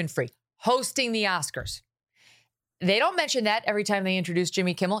Oprah Winfrey hosting the Oscars. They don't mention that every time they introduce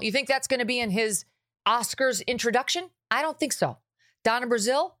Jimmy Kimmel. You think that's going to be in his Oscars introduction? I don't think so. Donna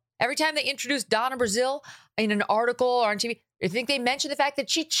Brazile, every time they introduce Donna Brazile in an article or on TV, you think they mention the fact that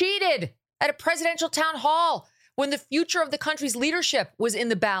she cheated at a presidential town hall when the future of the country's leadership was in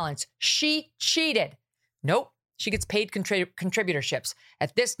the balance. She cheated. Nope. She gets paid contributorships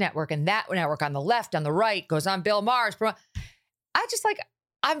at this network and that network, on the left, on the right, goes on Bill Maher's.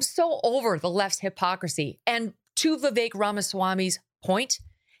 I'm so over the left's hypocrisy. And to Vivek Ramaswamy's point,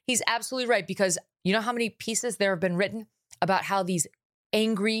 he's absolutely right, because you know how many pieces there have been written about how these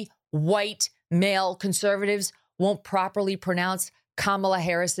angry white male conservatives won't properly pronounce Kamala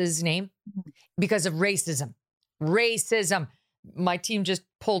Harris's name because of racism. Racism. My team just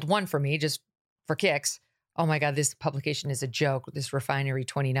pulled one for me, just for kicks. Oh my God, this publication is a joke. This Refinery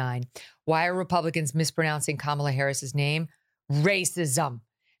 29. Why are Republicans mispronouncing Kamala Harris's name? Racism.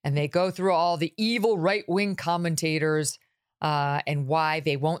 And they go through all the evil right-wing commentators and why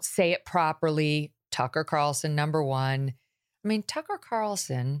they won't say it properly. Tucker Carlson, number one. I mean, Tucker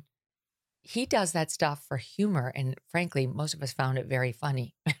Carlson, he does that stuff for humor. And frankly, most of us found it very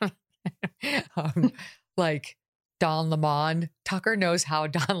funny. Like Don Lemon. Tucker knows how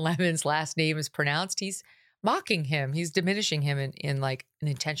Don Lemon's last name is pronounced. He's mocking him. He's diminishing him in like an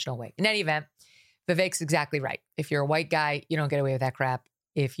intentional way. In any event, Vivek's exactly right. If you're a white guy, you don't get away with that crap.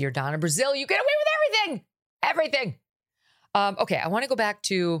 If you're Donna Brazile, you get away with everything. Everything. Okay, I want to go back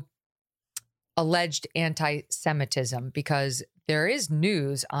to alleged anti-Semitism, because there is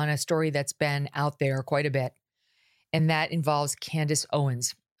news on a story that's been out there quite a bit, and that involves Candace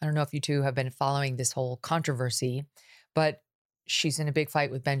Owens. I don't know if you two have been following this whole controversy, but she's in a big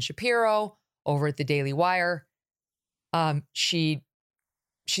fight with Ben Shapiro over at the Daily Wire. She's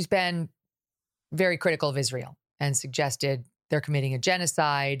been very critical of Israel and suggested they're committing a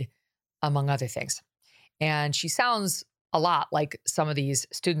genocide, among other things. And she sounds a lot like some of these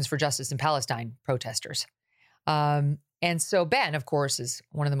Students for Justice in Palestine protesters. And so Ben, of course, is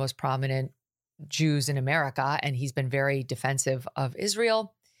one of the most prominent Jews in America, and he's been very defensive of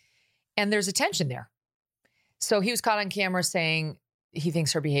Israel. And there's a tension there. So he was caught on camera saying he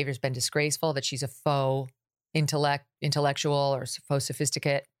thinks her behavior has been disgraceful, that she's a faux intellectual or faux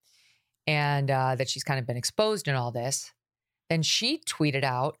sophisticate, and that she's kind of been exposed in all this. Then she tweeted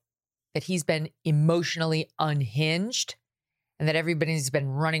out that he's been emotionally unhinged and that everybody's been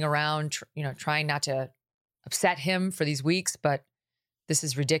running around, trying not to upset him for these weeks, but this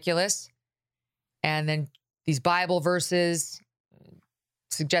is ridiculous. And then these Bible verses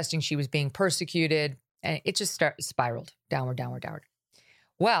suggesting she was being persecuted, and it just spiraled downward.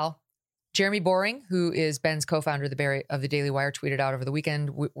 Well, Jeremy Boring, who is Ben's co-founder of the Daily Wire, tweeted out over the weekend,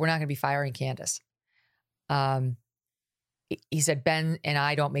 we're not going to be firing Candace. He said, Ben and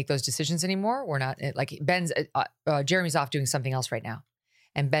I don't make those decisions anymore. We're not, like, Jeremy's off doing something else right now.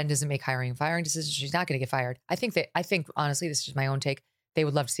 And Ben doesn't make hiring and firing decisions. She's not going to get fired. I think honestly, this is just my own take, they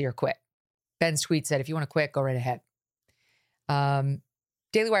would love to see her quit. Ben's tweet said, if you want to quit, go right ahead.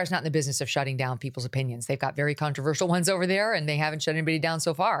 Daily Wire is not in the business of shutting down people's opinions. They've got very controversial ones over there, and they haven't shut anybody down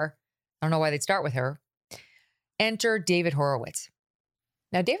so far. I don't know why they'd start with her. Enter David Horowitz.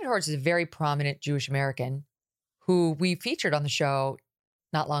 Now, David Horowitz is a very prominent Jewish American who we featured on the show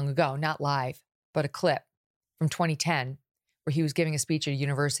not long ago, not live, but a clip from 2010 where he was giving a speech at a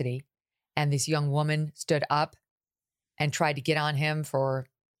university, and this young woman stood up and tried to get on him for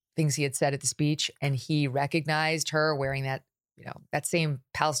things he had said at the speech, and he recognized her wearing that, that same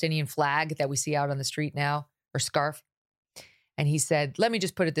Palestinian flag that we see out on the street now, or scarf. And he said, let me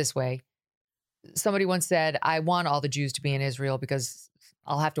just put it this way. Somebody once said, I want all the Jews to be in Israel because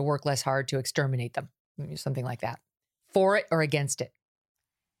I'll have to work less hard to exterminate them. Something like that. For it or against it?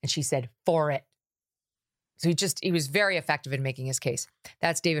 And she said, for it. So he was very effective in making his case.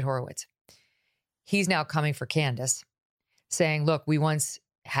 That's David Horowitz. He's now coming for Candace, saying, look, we once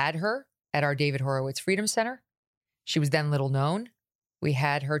had her at our David Horowitz Freedom Center. She was then little known. We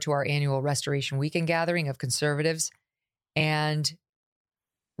had her to our annual Restoration Weekend gathering of conservatives, and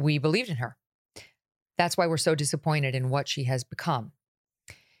we believed in her. That's why we're so disappointed in what she has become.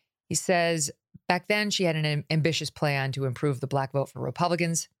 He says, back then she had an ambitious plan to improve the Black vote for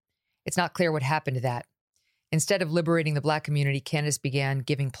Republicans. It's not clear what happened to that. Instead of liberating the Black community, Candace began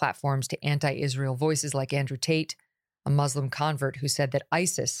giving platforms to anti-Israel voices like Andrew Tate, a Muslim convert who said that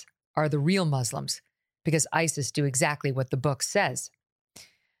ISIS are the real Muslims because ISIS do exactly what the book says.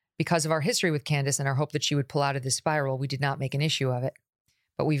 Because of our history with Candace and our hope that she would pull out of this spiral, we did not make an issue of it.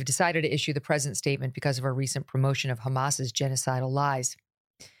 But we've decided to issue the present statement because of our recent promotion of Hamas's genocidal lies.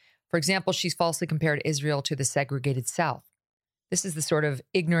 For example, she's falsely compared Israel to the segregated South. This is the sort of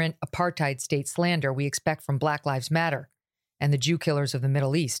ignorant apartheid state slander we expect from Black Lives Matter and the Jew killers of the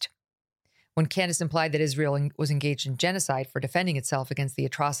Middle East. When Candace implied that Israel was engaged in genocide for defending itself against the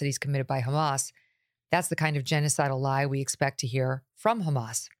atrocities committed by Hamas, that's the kind of genocidal lie we expect to hear from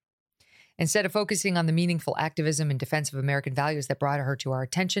Hamas. Instead of focusing on the meaningful activism in defense of American values that brought her to our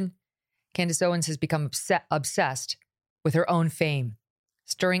attention, Candace Owens has become obsessed with her own fame,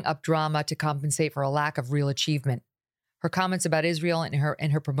 stirring up drama to compensate for a lack of real achievement. Her comments about Israel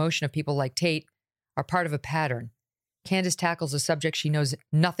and her promotion of people like Tate are part of a pattern. Candace tackles a subject she knows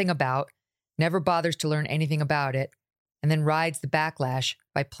nothing about, never bothers to learn anything about it, and then rides the backlash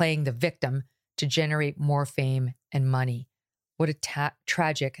by playing the victim to generate more fame and money. What a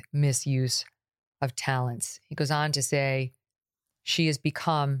tragic misuse of talents. He goes on to say, she has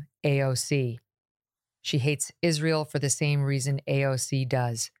become AOC. She hates Israel for the same reason AOC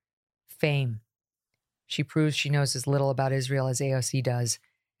does. Fame. She proves she knows as little about Israel as AOC does,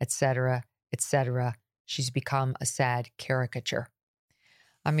 etc., etc. She's become a sad caricature.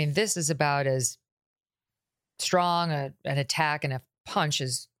 I mean, this is about as strong an attack and a punch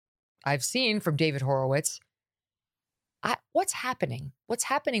as I've seen from David Horowitz. What's happening? What's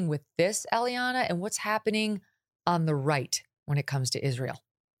happening with this, Eliana, and what's happening on the right when it comes to Israel?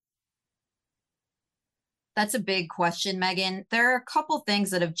 That's a big question, Megan. There are a couple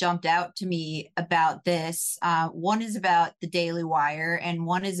things that have jumped out to me about this. One is about the Daily Wire, and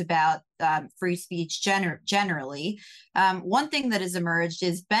one is about free speech generally. One thing that has emerged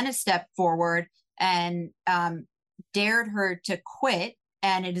is Ben has stepped forward and dared her to quit,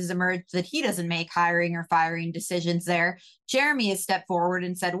 and it has emerged that he doesn't make hiring or firing decisions there. Jeremy has stepped forward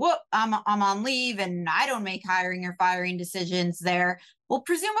and said, whoop, I'm on leave, and I don't make hiring or firing decisions there. Well,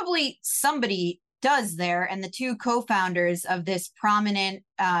 presumably somebody does there, and the two co-founders of this prominent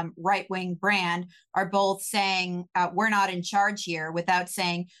right-wing brand are both saying we're not in charge here, without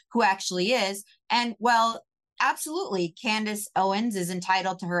saying who actually is. And well, absolutely, Candace Owens is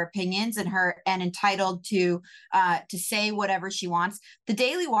entitled to her opinions and entitled to say whatever she wants. The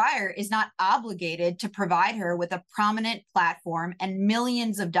Daily Wire is not obligated to provide her with a prominent platform and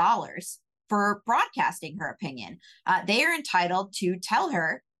millions of dollars for broadcasting her opinion. They are entitled to tell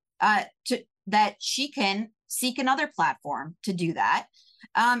her that she can seek another platform to do that.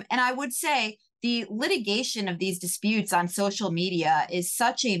 And I would say the litigation of these disputes on social media is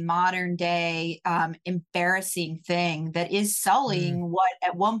such a modern day embarrassing thing that is sullying what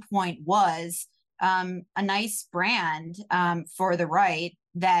at one point was a nice brand for the right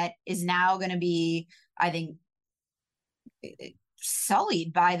that is now going to be, I think,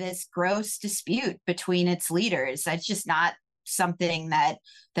 sullied by this gross dispute between its leaders. That's just not something that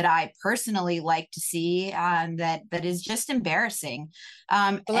I personally like to see, that is just embarrassing.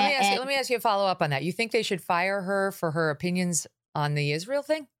 Let me ask you a follow up on that. You think they should fire her for her opinions on the Israel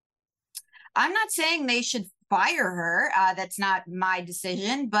thing? I'm not saying they should fire her. That's not my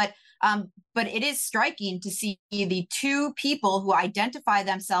decision, but it is striking to see the two people who identify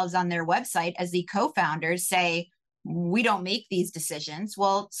themselves on their website as the co-founders say, we don't make these decisions.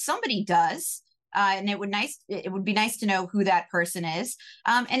 Well, somebody does. And it would be nice to know who that person is.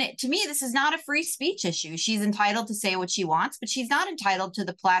 To me, this is not a free speech issue. She's entitled to say what she wants, but she's not entitled to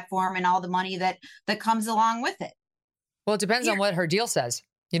the platform and all the money that comes along with it. Well, it depends on what her deal says.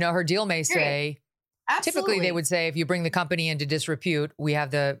 Her deal may say, typically they would say, if you bring the company into disrepute, we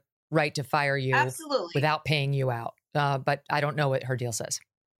have the right to fire you without paying you out. But I don't know what her deal says.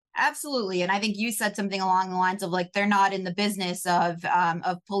 Absolutely. And I think you said something along the lines of they're not in the business of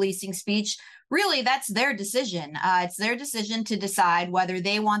policing speech. Really, that's their decision. It's their decision to decide whether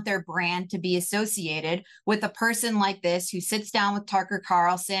they want their brand to be associated with a person like this who sits down with Tucker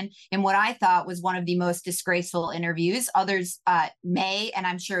Carlson in what I thought was one of the most disgraceful interviews. Others may, and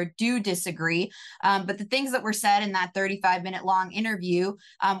I'm sure do disagree. But the things that were said in that 35-minute long interview,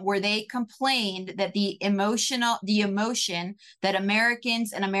 where they complained that the emotion that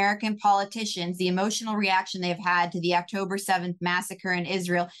Americans and American politicians, the emotional reaction they've had to the October 7th massacre in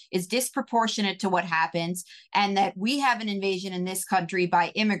Israel is disproportionate to what happens, and that we have an invasion in this country by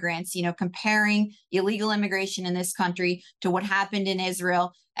immigrants, comparing illegal immigration in this country to what happened in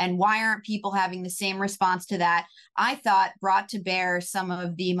Israel. And why aren't people having the same response to that? I thought brought to bear some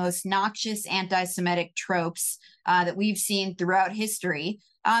of the most noxious anti-Semitic tropes that we've seen throughout history.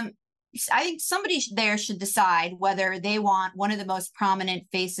 I think somebody there should decide whether they want one of the most prominent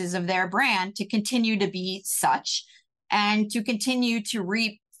faces of their brand to continue to be such and to continue to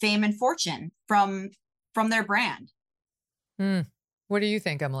reap fame and fortune from their brand. What do you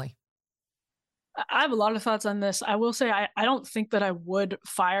think, Emily? I have a lot of thoughts on this. I will say I don't think that I would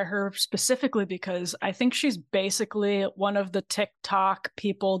fire her specifically because I think she's basically one of the TikTok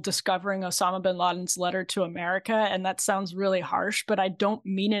people discovering Osama bin Laden's letter to America. And that sounds really harsh, but I don't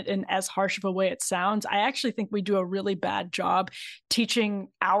mean it in as harsh of a way it sounds. I actually think we do a really bad job teaching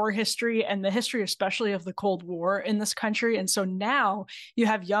our history and the history, especially of the Cold War in this country. And so now you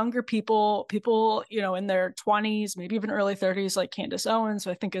have younger people, in their 20s, maybe even early 30s, like Candace Owens,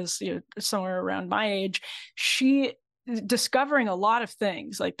 who I think is somewhere around my age. She discovering a lot of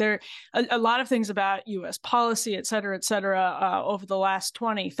things, like there a lot of things about U.S. policy, et cetera, over the last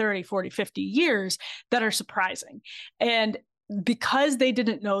 20, 30, 40, 50 years that are surprising. And because they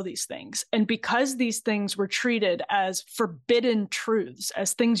didn't know these things, and because these things were treated as forbidden truths,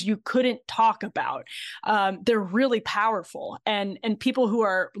 as things you couldn't talk about, they're really powerful. And people who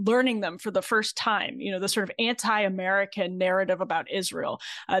are learning them for the first time, the sort of anti-American narrative about Israel,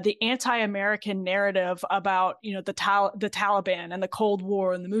 the anti-American narrative about, the Taliban and the Cold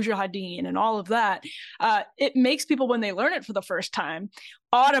War and the Mujahideen and all of that, it makes people, when they learn it for the first time,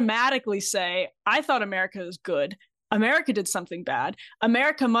 automatically say, I thought America was good. America did something bad.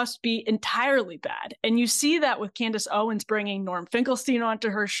 America must be entirely bad. And you see that with Candace Owens bringing Norm Finkelstein onto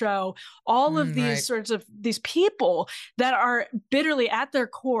her show, all of these sorts of these people that are bitterly at their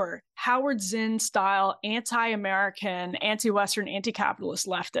core, Howard Zinn style, anti-American, anti-Western, anti-capitalist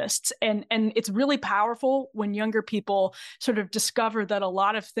leftists. And it's really powerful when younger people sort of discover that a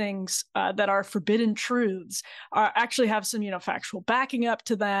lot of things that are forbidden truths actually have some, factual backing up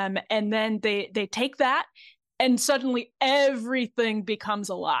to them. And then they take that, and suddenly everything becomes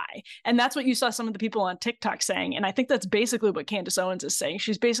a lie. And that's what you saw some of the people on TikTok saying. And I think that's basically what Candace Owens is saying.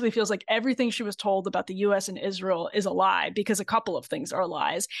 She basically feels like everything she was told about the US and Israel is a lie because a couple of things are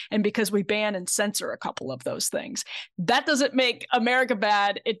lies and because we ban and censor a couple of those things. That doesn't make America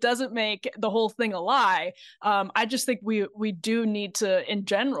bad. It doesn't make the whole thing a lie. I just think we do need to, in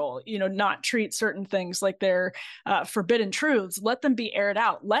general, not treat certain things like they're forbidden truths. Let them be aired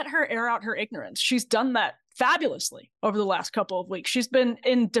out. Let her air out her ignorance. She's done that fabulously over the last couple of weeks. She's been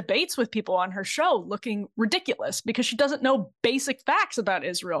in debates with people on her show looking ridiculous because she doesn't know basic facts about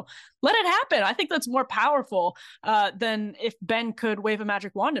Israel. Let it happen. I think that's more powerful than if Ben could wave a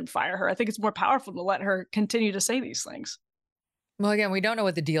magic wand and fire her. I think it's more powerful to let her continue to say these things. Well, again, we don't know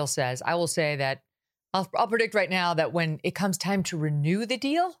what the deal says. I will say that I'll predict right now that when it comes time to renew the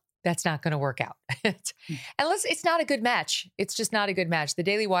deal, that's not going to work out. It's not a good match. It's just not a good match. The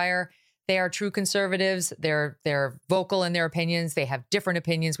Daily Wire, they are true conservatives. They're vocal in their opinions. They have different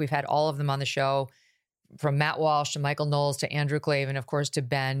opinions. We've had all of them on the show, from Matt Walsh to Michael Knowles to Andrew Klavan, of course, to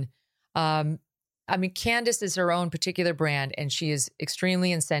Ben. Candace is her own particular brand, and she is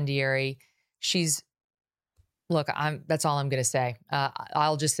extremely incendiary. That's all I'm going to say.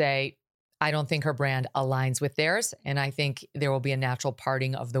 I'll just say I don't think her brand aligns with theirs, and I think there will be a natural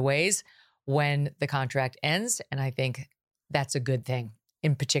parting of the ways when the contract ends, and I think that's a good thing,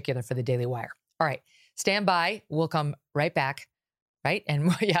 in particular for the Daily Wire. All right, stand by. We'll come right back. Right?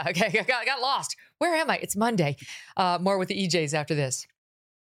 And yeah, okay, I got lost. Where am I? It's Monday. More with the EJs after this.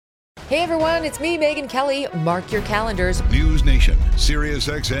 Hey everyone, it's me, Megyn Kelly. Mark your calendars. News Nation, Sirius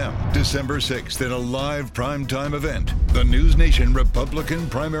XM, December 6th in a live primetime event. The News Nation Republican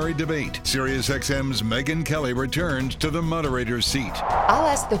primary debate. Sirius XM's Megyn Kelly returns to the moderator's seat. I'll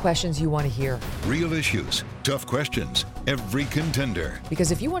ask the questions you want to hear. Real issues, tough questions, every contender.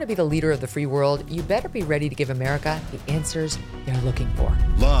 Because if you want to be the leader of the free world, you better be ready to give America the answers they're looking for.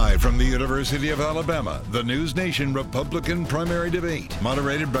 Live from the University of Alabama, the News Nation Republican primary debate.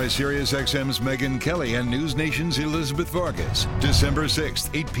 Moderated by Sirius XM's Megyn Kelly and News Nation's Elizabeth Vargas. December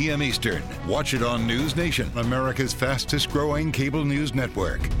 6th, 8 p.m. Eastern. Watch it on News Nation, America's fastest growing cable news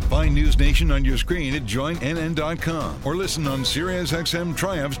network. Find News Nation on your screen at joinnn.com or listen on Sirius XM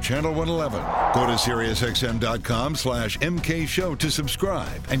Triumph's Channel 111. Go to SiriusXM.com/MK Show to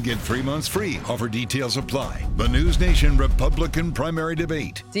subscribe and get 3 months free. Offer details apply. The News Nation Republican primary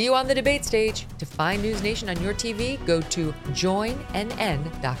debate. See you on the debate stage. To find News Nation on your TV, go to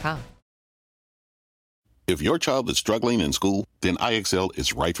joinnn.com. If your child is struggling in school, then IXL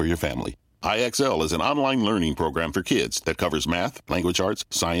is right for your family. IXL is an online learning program for kids that covers math, language arts,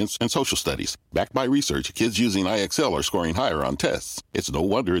 science, and social studies. Backed by research, kids using IXL are scoring higher on tests. It's no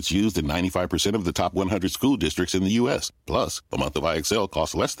wonder it's used in 95% of the top 100 school districts in the U.S. Plus, a month of IXL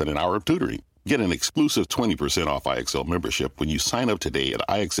costs less than an hour of tutoring. Get an exclusive 20% off IXL membership when you sign up today at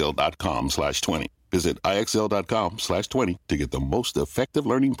IXL.com/20. Visit IXL.com/20 to get the most effective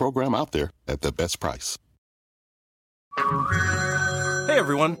learning program out there at the best price. Hey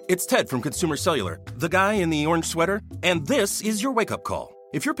everyone, it's Ted from Consumer Cellular, the guy in the orange sweater, and this is your wake-up call.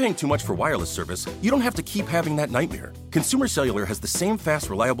 If you're paying too much for wireless service, you don't have to keep having that nightmare. Consumer Cellular has the same fast,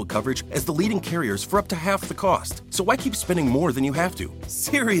 reliable coverage as the leading carriers for up to half the cost. So why keep spending more than you have to?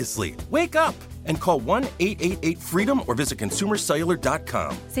 Seriously, wake up and call 1-888-FREEDOM or visit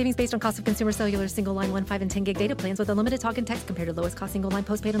consumercellular.com. Savings based on cost of Consumer Cellular single line 1, 5, and 10 gig data plans with unlimited talk and text compared to lowest cost single line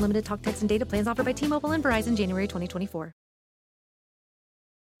postpaid unlimited talk, text, and data plans offered by T-Mobile and Verizon January 2024.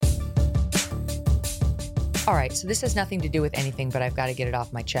 All right, so this has nothing to do with anything, but I've got to get it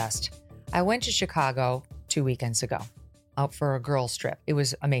off my chest. I went to Chicago 2 weekends ago out for a girls' trip. It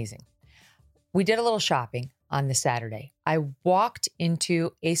was amazing. We did a little shopping on the Saturday. I walked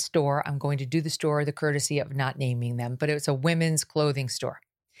into a store. I'm going to do the store the courtesy of not naming them, but it was a women's clothing store.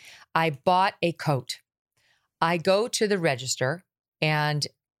 I bought a coat. I go to the register and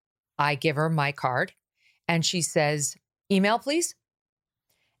I give her my card and she says, email, please.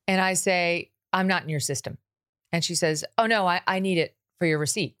 And I say, I'm not in your system. And she says, oh no, I need it for your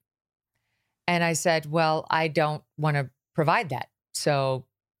receipt. And I said, well, I don't want to provide that. So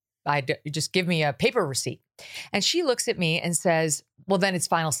just give me a paper receipt. And she looks at me and says, well, then it's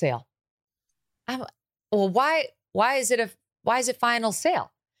final sale. Well, why is it final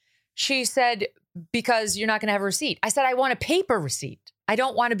sale? She said, because you're not going to have a receipt. I said, I want a paper receipt. I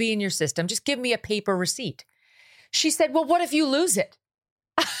don't want to be in your system. Just give me a paper receipt. She said, well, what if you lose it?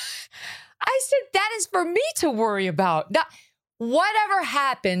 I said, that is for me to worry about. Now, whatever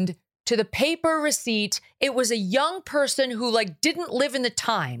happened to the paper receipt? It was a young person who didn't live in the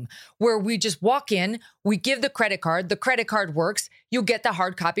time where we just walk in, we give the credit card works, you get the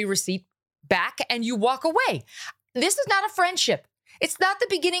hard copy receipt back and you walk away. This is not a friendship. It's not the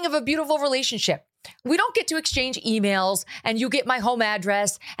beginning of a beautiful relationship. We don't get to exchange emails and you get my home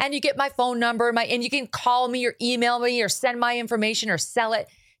address and you get my phone number and you can call me or email me or send my information or sell it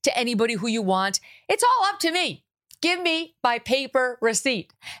to anybody who you want. It's all up to me. Give me my paper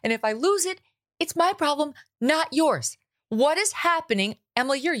receipt. And if I lose it, it's my problem, not yours. What is happening?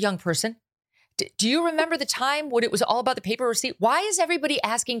 Emily, you're a young person. Do you remember the time when it was all about the paper receipt? Why is everybody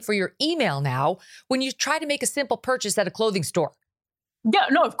asking for your email now when you try to make a simple purchase at a clothing store? Yeah,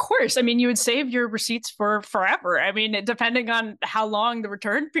 no, of course. I mean, you would save your receipts for forever. I mean, depending on how long the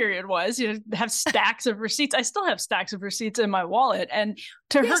return period was, you have stacks of receipts. I still have stacks of receipts in my wallet. And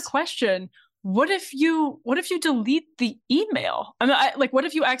to her question, what if you delete the email? I mean, what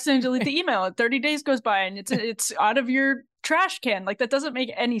if you accidentally delete the email and 30 days goes by and it's out of your trash can? That doesn't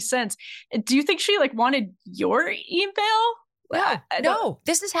make any sense. Do you think she wanted your email? No,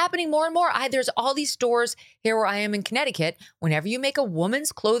 this is happening more and more. There's all these stores here where I am in Connecticut. Whenever you make a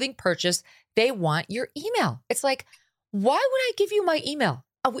woman's clothing purchase, they want your email. It's like, why would I give you my email?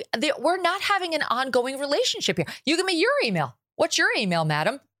 We're not having an ongoing relationship here. You give me your email. What's your email,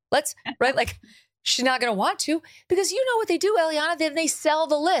 madam? She's not going to want to because you know what they do, Eliana. Then they sell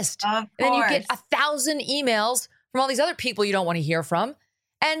the list. Of course. And then you get 1,000 emails from all these other people you don't want to hear from.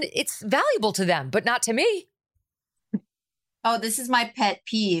 And it's valuable to them, but not to me. Oh, this is my pet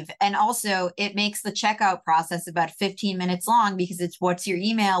peeve. And also, it makes the checkout process about 15 minutes long because it's what's your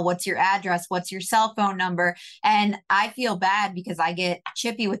email, what's your address, what's your cell phone number. And I feel bad because I get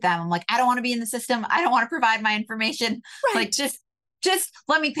chippy with them. I'm like, I don't want to be in the system. I don't want to provide my information. Right. Like, just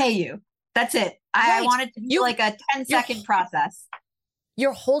let me pay you. That's it. I want it to be like a 10-second process.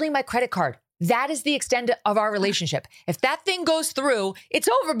 You're holding my credit card. That is the extent of our relationship. If that thing goes through, it's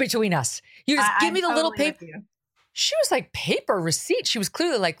over between us. You just give me the little paper. She was like, paper receipt. She was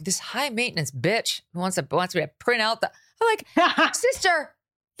clearly like this high maintenance bitch who wants me to print out the. I'm like, sister,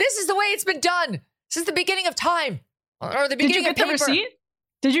 this is the way it's been done since the beginning of time, or the beginning of paper. Did you get the receipt?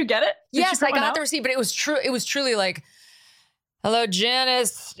 Did you get it? Yes, I got the receipt, but it was true. It was truly like, hello,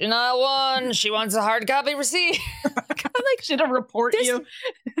 Janice in aisle 1. She wants a hard copy receipt. I'm like, should have report you.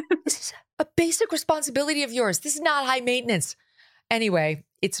 This is a basic responsibility of yours. This is not high maintenance. Anyway,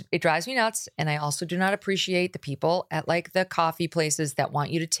 it drives me nuts. And I also do not appreciate the people at like the coffee places that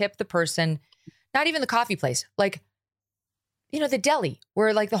want you to tip the person, not even the coffee place, like, you know, the deli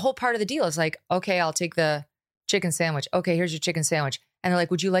where like the whole part of the deal is like, okay, I'll take the chicken sandwich. Okay, here's your chicken sandwich. And they're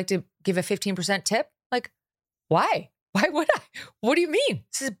like, would you like to give a 15% tip? Like, why? Why would I? What do you mean?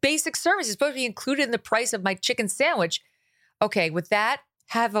 This is basic service. It's supposed to be included in the price of my chicken sandwich. Okay, with that,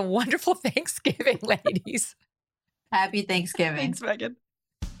 have a wonderful Thanksgiving, ladies. Happy Thanksgiving. Thanks, Megan.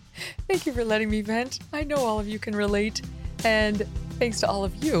 Thank you for letting me vent. I know all of you can relate. And thanks to all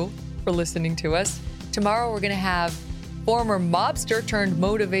of you for listening to us. Tomorrow, we're going to have former mobster turned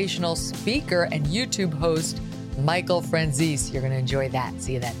motivational speaker and YouTube host, Michael Franzese. You're going to enjoy that.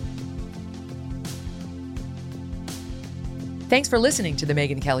 See you then. Thanks for listening to The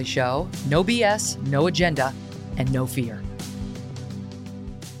Megyn Kelly Show. No BS, no agenda, and no fear.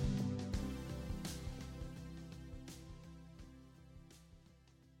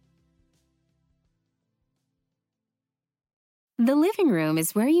 The living room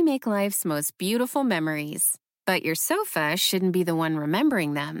is where you make life's most beautiful memories. But your sofa shouldn't be the one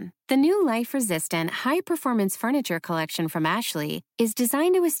remembering them. The new life-resistant, high-performance furniture collection from Ashley is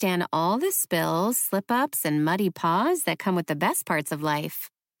designed to withstand all the spills, slip-ups, and muddy paws that come with the best parts of life.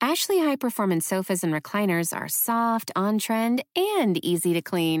 Ashley high-performance sofas and recliners are soft, on-trend, and easy to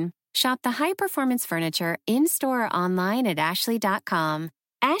clean. Shop the high-performance furniture in-store or online at ashley.com.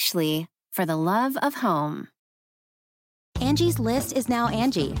 Ashley, for the love of home. Angie's List is now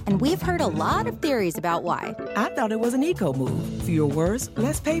Angie, and we've heard a lot of theories about why. I thought it was an eco move. Fewer words,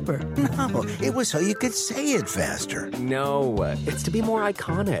 less paper. No, it was so you could say it faster. No, it's to be more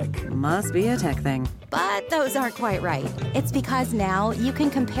iconic. Must be a tech thing. But those aren't quite right. It's because now you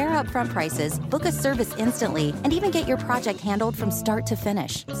can compare upfront prices, book a service instantly, and even get your project handled from start to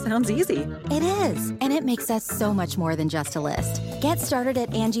finish. Sounds easy. It is, and it makes us so much more than just a list. Get started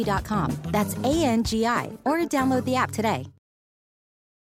at Angie.com. That's ANGI, or download the app today.